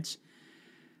experience.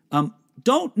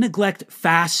 Don't neglect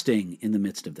fasting in the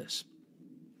midst of this.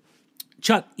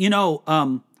 Chuck,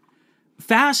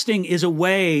 fasting is a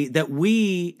way that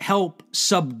we help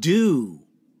subdue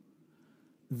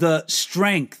the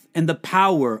strength and the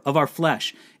power of our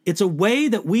flesh. It's a way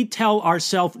that we tell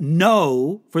ourselves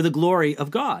no for the glory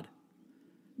of God.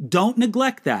 Don't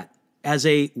neglect that as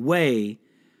a way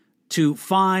to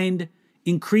find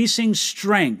increasing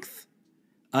strength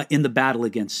in the battle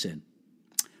against sin.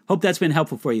 Hope that's been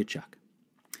helpful for you, Chuck.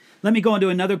 Let me go on to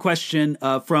another question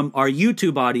from our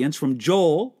YouTube audience, from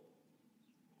Joel.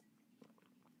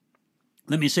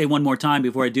 Let me say one more time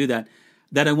before I do that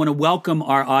I want to welcome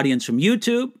our audience from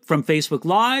YouTube, from Facebook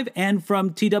Live, and from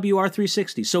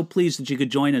TWR360. So pleased that you could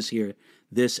join us here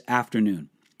this afternoon.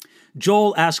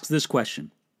 Joel asks this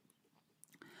question.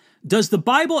 Does the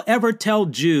Bible ever tell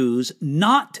Jews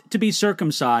not to be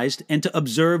circumcised and to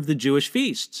observe the Jewish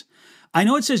feasts? I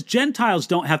know it says Gentiles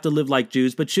don't have to live like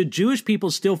Jews, but should Jewish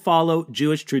people still follow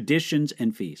Jewish traditions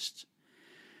and feasts?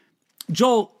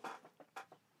 Joel,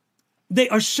 they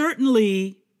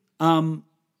certainly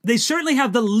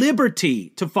have the liberty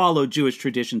to follow Jewish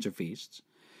traditions or feasts.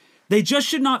 They just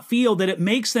should not feel that it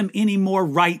makes them any more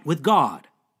right with God.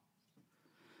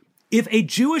 If a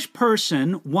Jewish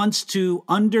person wants to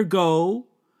undergo,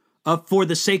 for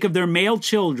the sake of their male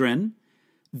children,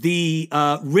 the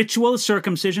ritual of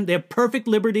circumcision, they have perfect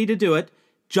liberty to do it.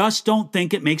 Just don't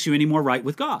think it makes you any more right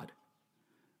with God.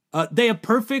 They have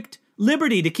perfect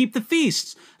liberty to keep the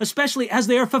feasts, especially as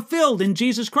they are fulfilled in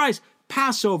Jesus Christ.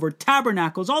 Passover,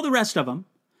 tabernacles, all the rest of them.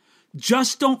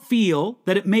 Just don't feel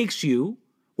that it makes you,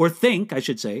 or think, I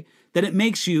should say, that it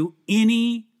makes you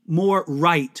any more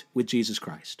right with Jesus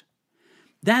Christ.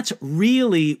 That's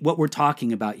really what we're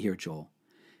talking about here, Joel,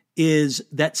 is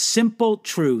that simple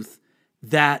truth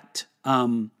that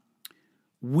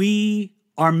we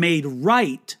are made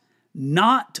right,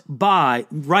 not by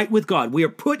right with God. We are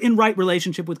put in right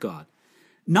relationship with God,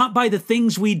 not by the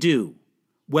things we do,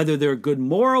 whether they're good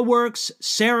moral works,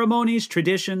 ceremonies,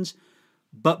 traditions,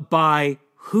 but by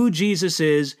who Jesus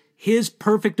is, his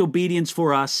perfect obedience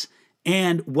for us,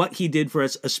 and what he did for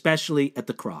us, especially at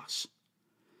the cross.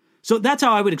 So that's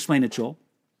how I would explain it, Joel.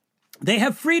 They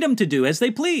have freedom to do as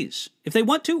they please. If they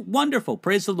want to, wonderful,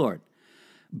 praise the Lord.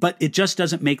 But it just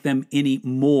doesn't make them any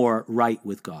more right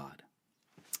with God.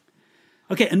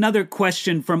 Okay, another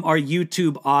question from our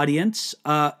YouTube audience.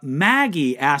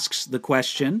 Maggie asks the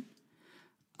question,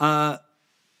 can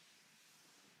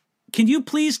you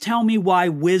please tell me why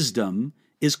wisdom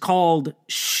is called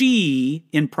she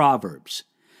in Proverbs?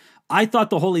 I thought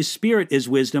the Holy Spirit is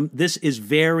wisdom. This is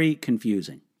very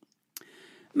confusing.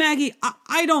 Maggie,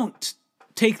 I don't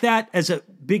take that as a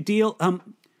big deal.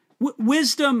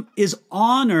 Wisdom is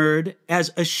honored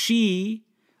as a she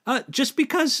just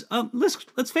because,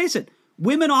 let's face it,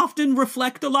 women often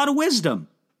reflect a lot of wisdom.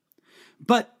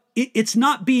 But it's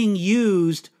not being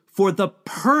used for the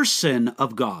person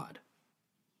of God.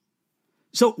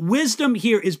 So wisdom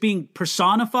here is being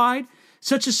personified,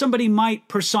 such as somebody might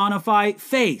personify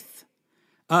faith,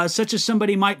 such as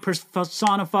somebody might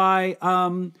personify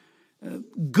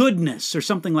goodness or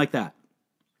something like that.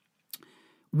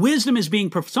 Wisdom is being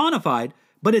personified,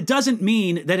 but it doesn't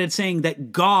mean that it's saying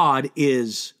that God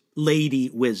is Lady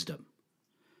Wisdom.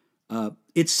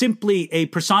 It's simply a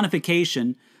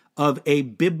personification of a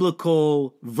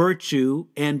biblical virtue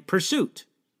and pursuit.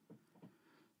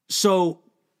 So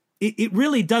it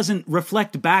really doesn't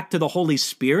reflect back to the Holy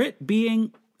Spirit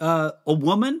being a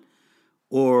woman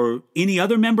or any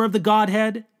other member of the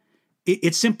Godhead.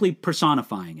 It's simply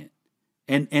personifying it.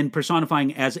 And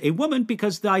personifying as a woman,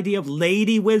 because the idea of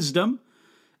Lady Wisdom,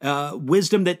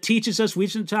 wisdom that teaches us,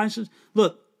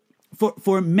 look,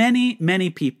 for many, many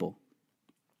people,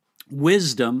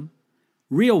 wisdom,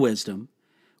 real wisdom,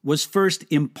 was first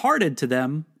imparted to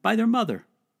them by their mother.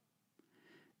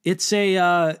 It's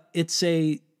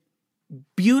a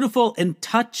beautiful and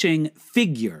touching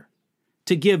figure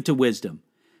to give to wisdom,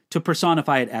 to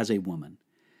personify it as a woman.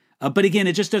 But again,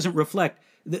 it just doesn't reflect.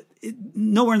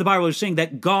 Nowhere in the Bible is saying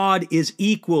that God is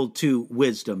equal to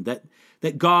wisdom,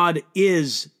 that God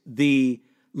is the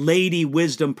Lady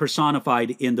Wisdom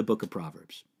personified in the book of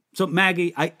Proverbs. So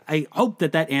Maggie, I hope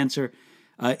that answer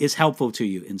is helpful to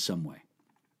you in some way.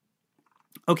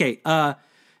 Okay,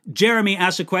 Jeremy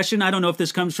asked a question. I don't know if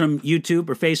this comes from YouTube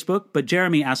or Facebook, but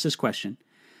Jeremy asked this question.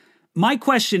 My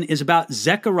question is about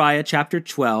Zechariah chapter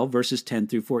 12, verses 10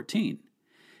 through 14.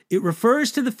 It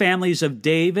refers to the families of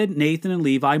David, Nathan, and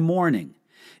Levi mourning.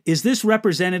 Is this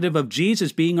representative of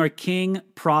Jesus being our king,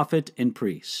 prophet, and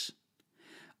priest?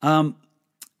 Let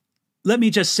me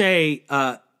just say,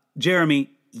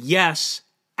 Jeremy, yes,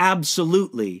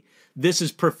 absolutely, this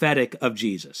is prophetic of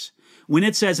Jesus. when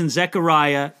it says in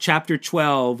Zechariah chapter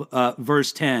 12,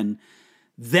 verse 10,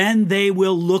 then they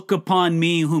will look upon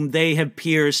me whom they have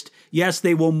pierced. Yes,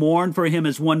 they will mourn for him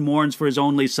as one mourns for his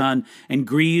only son, and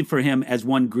grieve for him as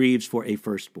one grieves for a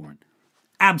firstborn.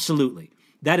 Absolutely.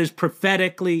 That is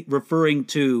prophetically referring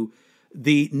to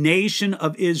the nation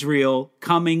of Israel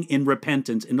coming in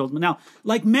repentance. Now,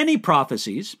 like many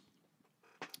prophecies,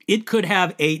 it could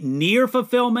have a near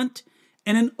fulfillment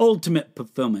and an ultimate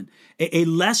fulfillment, a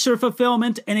lesser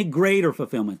fulfillment and a greater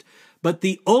fulfillment. But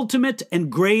the ultimate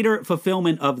and greater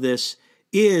fulfillment of this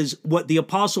is what the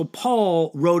Apostle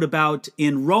Paul wrote about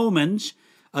in Romans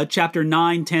chapter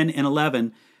 9, 10, and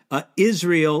 11,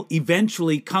 Israel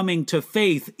eventually coming to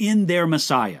faith in their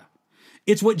Messiah.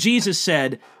 It's what Jesus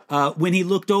said when he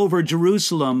looked over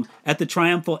Jerusalem at the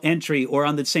triumphal entry, or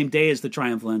on the same day as the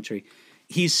triumphal entry.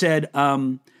 He said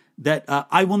that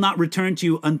I will not return to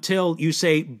you until you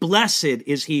say, blessed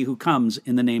is he who comes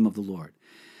in the name of the Lord.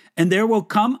 And there will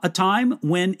come a time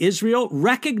when Israel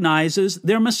recognizes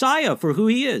their Messiah for who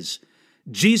he is,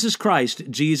 Jesus Christ,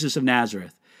 Jesus of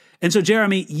Nazareth. And so,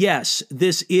 Jeremy, yes,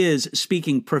 this is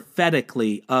speaking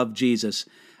prophetically of Jesus.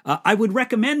 I would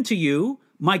recommend to you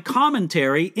my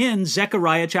commentary in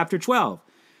Zechariah chapter 12.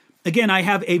 Again, I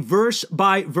have a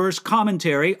verse-by-verse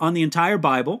commentary on the entire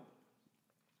Bible,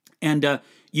 and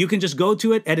you can just go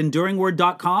to it at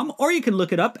enduringword.com, or you can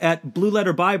look it up at Blue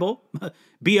Letter Bible,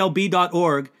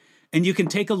 blb.org, and you can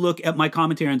take a look at my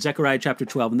commentary on Zechariah chapter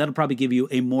 12, and that'll probably give you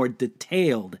a more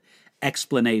detailed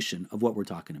explanation of what we're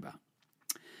talking about.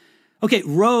 Okay,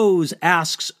 Rose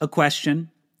asks a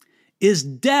question. Is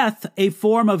death a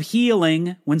form of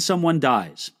healing when someone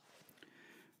dies?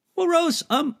 Well, Rose,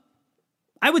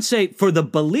 I would say for the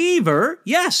believer,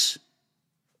 yes.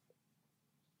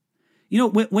 You know,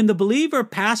 when the believer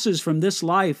passes from this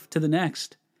life to the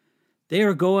next, they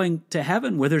are going to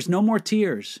heaven where there's no more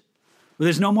tears, where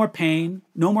there's no more pain,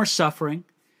 no more suffering,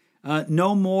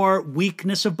 no more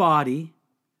weakness of body.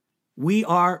 We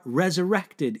are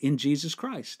resurrected in Jesus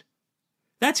Christ.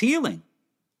 That's healing.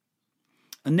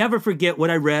 I'll never forget what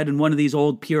I read in one of these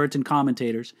old Puritan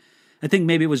commentators. I think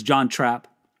maybe it was John Trapp.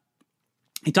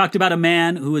 He talked about a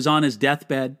man who was on his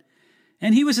deathbed,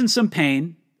 and he was in some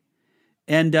pain,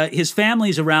 and his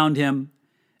family's around him,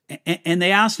 and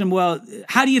they asked him, well,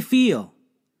 how do you feel?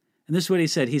 And this is what he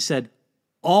said. He said,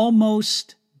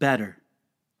 almost better.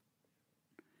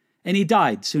 And he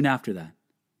died soon after that.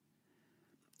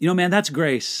 You know, man, that's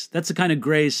grace. That's the kind of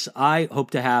grace I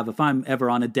hope to have if I'm ever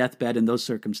on a deathbed in those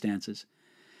circumstances.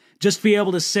 Just be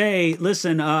able to say,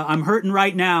 listen, I'm hurting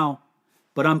right now,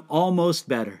 but I'm almost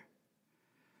better.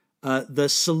 The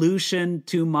solution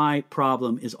to my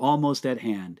problem is almost at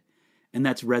hand, and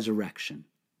that's resurrection.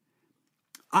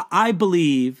 I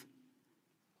believe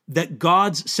that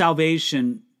God's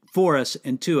salvation for us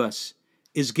and to us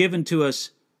is given to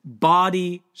us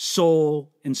body,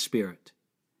 soul, and spirit.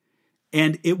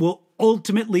 And it will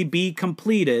ultimately be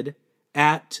completed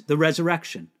at the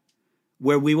resurrection,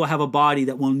 where we will have a body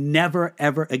that will never,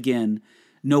 ever again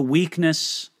know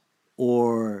weakness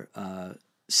or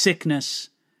sickness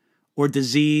or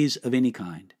disease of any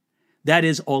kind. That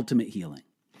is ultimate healing.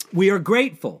 We are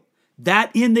grateful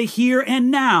that in the here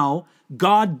and now,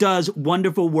 God does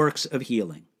wonderful works of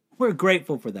healing. We're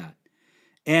grateful for that.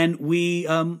 And we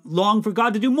long for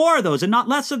God to do more of those and not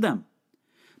less of them.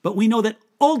 But we know that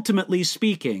ultimately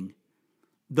speaking,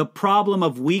 the problem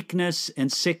of weakness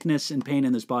and sickness and pain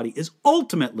in this body is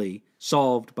ultimately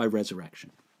solved by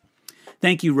resurrection.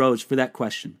 Thank you, Rose, for that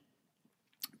question.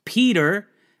 Peter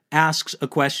asks a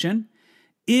question.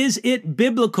 Is it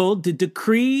biblical to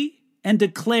decree and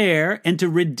declare and to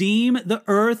redeem the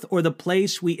earth or the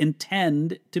place we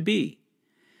intend to be?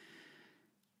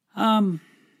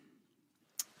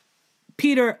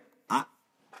 Peter,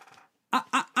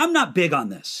 I'm not big on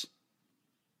this.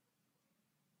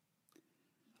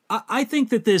 I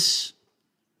think that this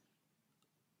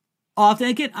often,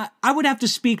 again, I would have to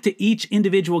speak to each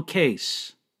individual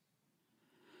case.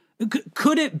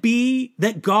 Could it be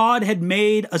that God had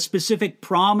made a specific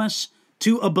promise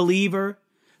to a believer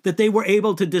that they were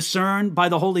able to discern by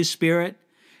the Holy Spirit,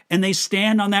 and they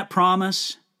stand on that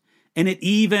promise, and it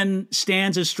even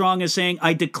stands as strong as saying,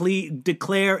 I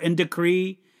declare and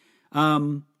decree?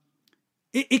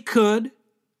 It could.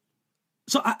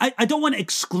 So I don't want to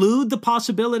exclude the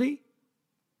possibility,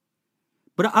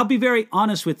 but I'll be very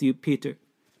honest with you, Peter.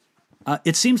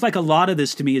 It seems like a lot of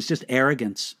this to me is just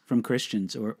arrogance from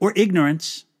Christians or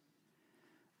ignorance.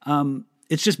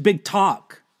 It's just big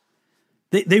talk.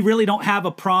 They really don't have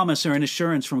a promise or an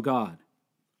assurance from God.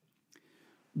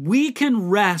 We can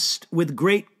rest with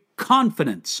great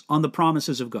confidence on the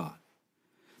promises of God.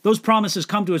 Those promises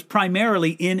come to us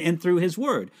primarily in and through his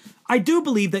word. I do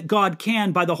believe that God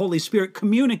can, by the Holy Spirit,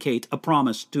 communicate a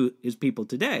promise to his people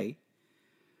today.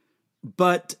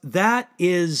 But that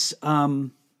is,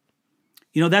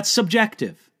 that's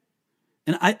subjective.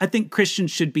 And I think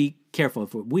Christians should be careful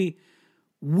of it.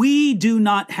 We do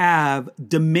not have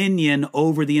dominion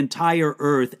over the entire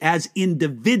earth as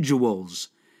individuals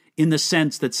in the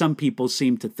sense that some people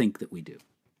seem to think that we do.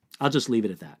 I'll just leave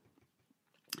it at that.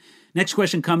 Next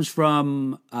question comes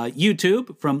from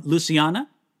YouTube, from Luciana.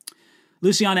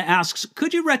 Luciana asks,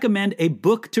 could you recommend a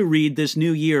book to read this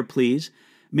new year, please?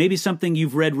 Maybe something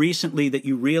you've read recently that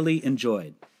you really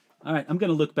enjoyed. All right, I'm going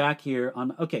to look back here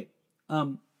on, okay.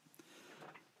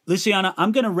 Luciana,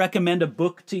 I'm going to recommend a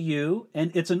book to you,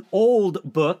 and it's an old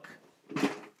book.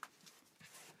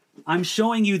 I'm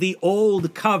showing you the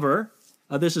old cover.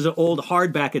 This is an old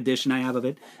hardback edition I have of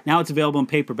it. Now it's available in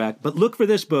paperback. But look for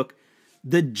this book,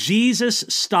 The Jesus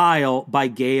Style by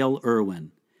Gayle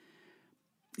Erwin.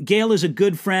 Gayle is a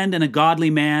good friend and a godly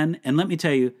man, and let me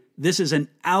tell you, this is an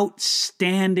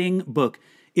outstanding book.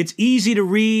 It's easy to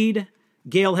read.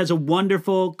 Gayle has a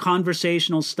wonderful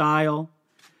conversational style,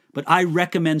 but I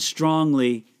recommend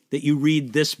strongly that you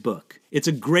read this book. It's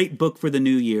a great book for the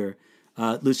new year,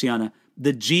 Luciana.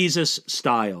 The Jesus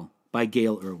Style by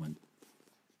Gayle Erwin.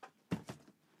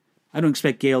 I don't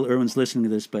expect Gayle Erwin's listening to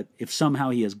this, but if somehow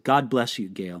he is, God bless you,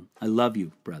 Gayle. I love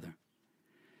you, brother.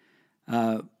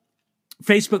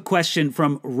 Facebook question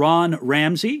from Ron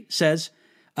Ramsey says,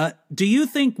 do you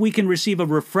think we can receive a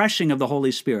refreshing of the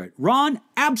Holy Spirit? Ron,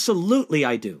 absolutely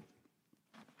I do.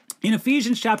 In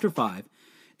Ephesians chapter 5,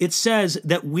 it says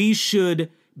that we should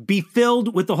be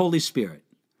filled with the Holy Spirit.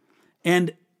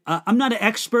 And I'm not an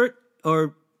expert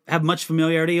or have much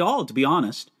familiarity at all, to be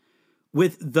honest,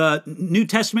 with the New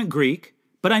Testament Greek,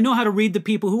 but I know how to read the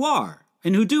people who are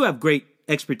and who do have great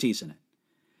expertise in it.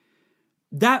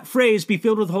 That phrase, be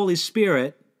filled with the Holy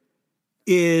Spirit,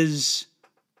 is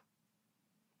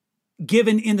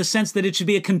given in the sense that it should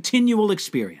be a continual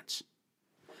experience.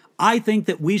 I think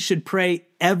that we should pray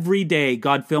every day,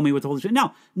 God, fill me with the Holy Spirit.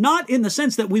 Now, not in the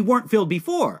sense that we weren't filled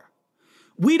before.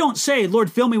 We don't say, Lord,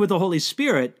 fill me with the Holy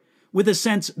Spirit, with a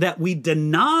sense that we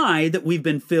deny that we've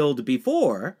been filled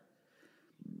before,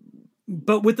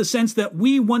 but with the sense that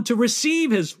we want to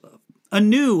receive his love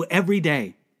anew every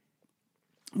day.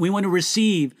 We want to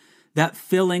receive that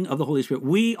filling of the Holy Spirit.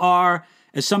 We are,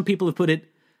 as some people have put it,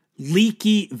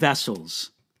 leaky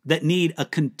vessels that need a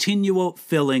continual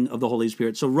filling of the Holy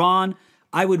Spirit. So, Ron,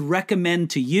 I would recommend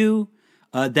to you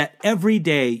that every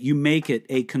day you make it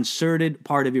a concerted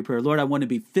part of your prayer. Lord, I want to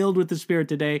be filled with the Spirit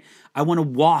today. I want to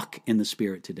walk in the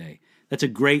Spirit today. That's a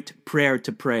great prayer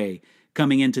to pray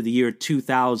coming into the year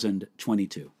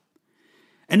 2022.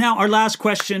 And now our last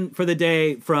question for the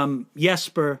day from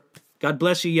Jesper. God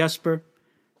bless you, Jesper.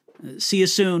 See you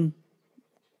soon.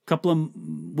 Couple of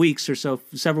weeks or so,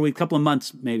 several weeks, couple of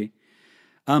months maybe.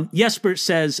 Jesper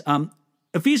says,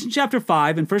 Ephesians chapter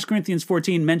 5 and 1 Corinthians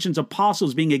 14 mentions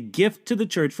apostles being a gift to the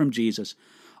church from Jesus.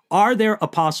 Are there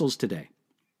apostles today?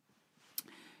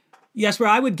 Jesper,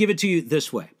 I would give it to you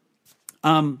this way.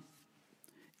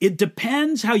 It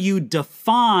depends how you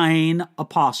define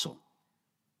apostle.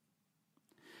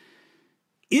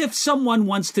 If someone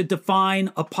wants to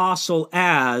define apostle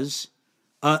as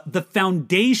the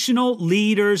foundational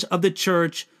leaders of the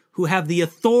church who have the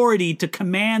authority to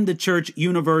command the church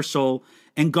universal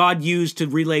and God used to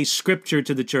relay scripture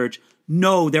to the church,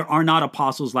 no, there are not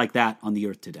apostles like that on the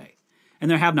earth today.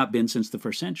 And there have not been since the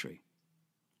first century.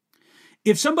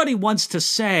 If somebody wants to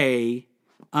say,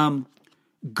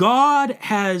 God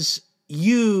has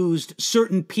used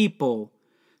certain people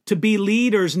to be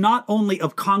leaders not only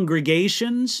of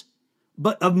congregations,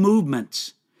 but of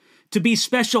movements, to be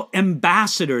special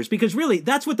ambassadors, because really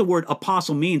that's what the word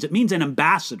apostle means. It means an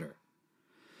ambassador.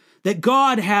 That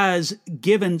God has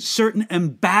given certain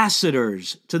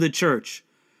ambassadors to the church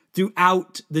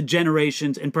throughout the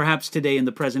generations and perhaps today in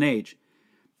the present age.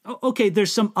 Okay,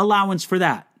 there's some allowance for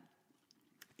that.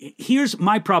 Here's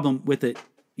my problem with it,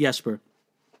 Jesper.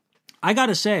 I got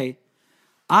to say,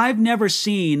 I've never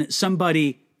seen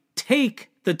somebody take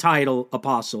the title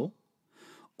apostle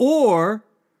or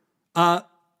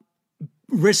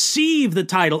receive the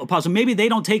title apostle. Maybe they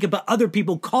don't take it, but other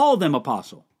people call them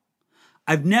apostle.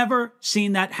 I've never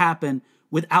seen that happen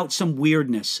without some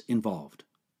weirdness involved.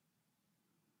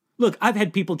 Look, I've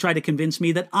had people try to convince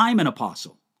me that I'm an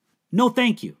apostle. No,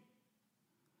 thank you.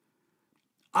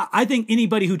 I think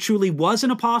anybody who truly was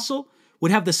an apostle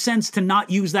would have the sense to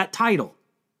not use that title.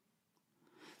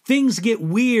 Things get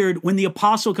weird when the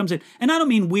apostle comes in. And I don't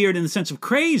mean weird in the sense of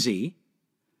crazy,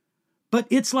 but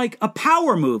it's like a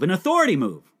power move, an authority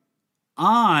move.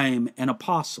 I'm an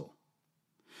apostle.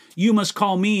 You must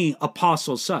call me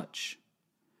apostle such.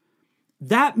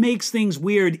 That makes things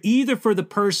weird either for the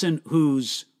person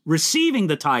who's receiving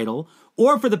the title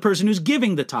or for the person who's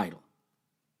giving the title.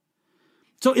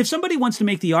 So if somebody wants to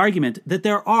make the argument that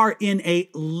there are in a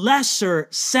lesser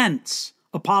sense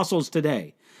apostles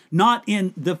today, not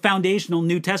in the foundational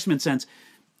New Testament sense,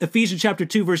 Ephesians chapter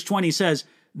 2 verse 20 says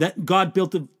that God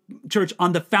built the church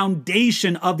on the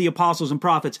foundation of the apostles and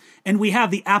prophets, and we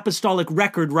have the apostolic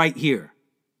record right here.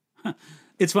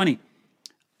 It's funny.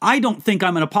 I don't think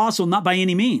I'm an apostle, not by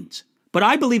any means, but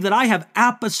I believe that I have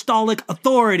apostolic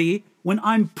authority when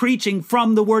I'm preaching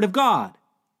from the Word of God,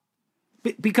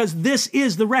 because this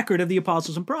is the record of the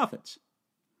apostles and prophets.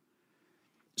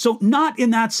 So not in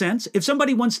that sense. If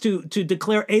somebody wants to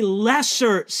declare a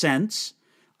lesser sense,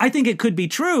 I think it could be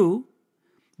true,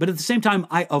 but at the same time,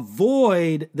 I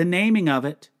avoid the naming of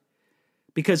it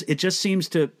because it just seems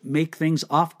to make things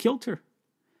off kilter.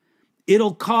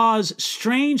 It'll cause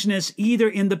strangeness either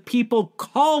in the people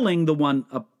calling the one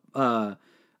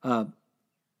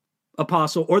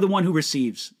apostle or the one who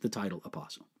receives the title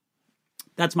apostle.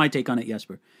 That's my take on it,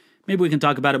 Jesper. Maybe we can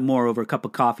talk about it more over a cup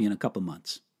of coffee in a couple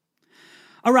months.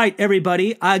 All right,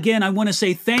 everybody. Again, I want to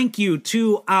say thank you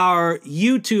to our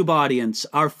YouTube audience,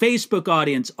 our Facebook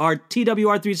audience, our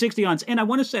TWR360 audience. And I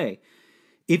want to say,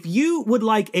 if you would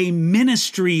like a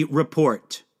ministry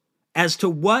report as to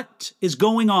what is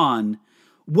going on,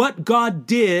 what God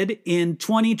did in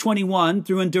 2021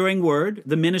 through Enduring Word,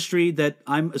 the ministry that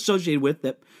I'm associated with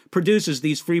that produces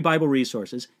these free Bible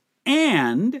resources,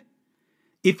 and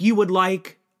if you would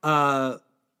like some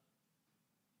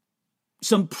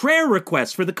prayer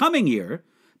requests for the coming year,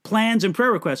 plans and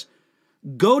prayer requests,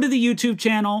 go to the YouTube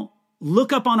channel,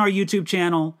 look up on our YouTube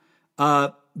channel,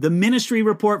 the ministry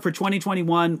report for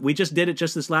 2021. We just did it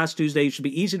just this last Tuesday. It should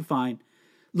be easy to find.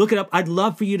 Look it up. I'd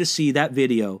love for you to see that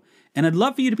video, and I'd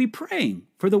love for you to be praying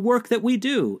for the work that we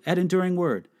do at Enduring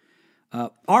Word.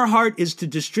 Our heart is to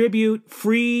distribute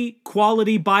free,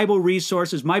 quality Bible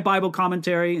resources, my Bible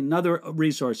commentary and other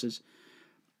resources,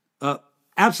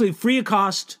 absolutely free of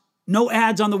cost, no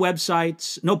ads on the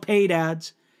websites, no paid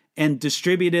ads, and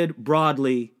distributed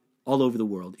broadly all over the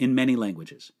world in many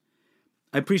languages.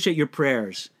 I appreciate your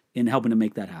prayers in helping to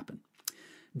make that happen.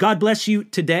 God bless you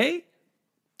today.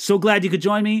 So glad you could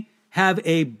join me. Have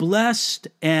a blessed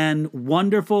and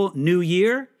wonderful new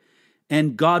year.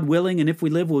 And God willing, and if we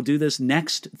live, we'll do this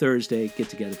next Thursday, get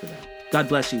together for that. God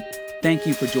bless you. Thank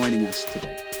you for joining us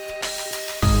today.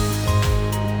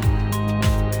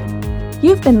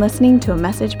 You've been listening to a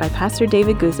message by Pastor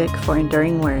David Guzik for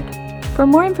Enduring Word. For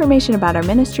more information about our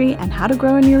ministry and how to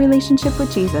grow in your relationship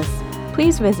with Jesus,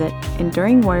 please visit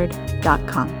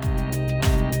enduringword.com.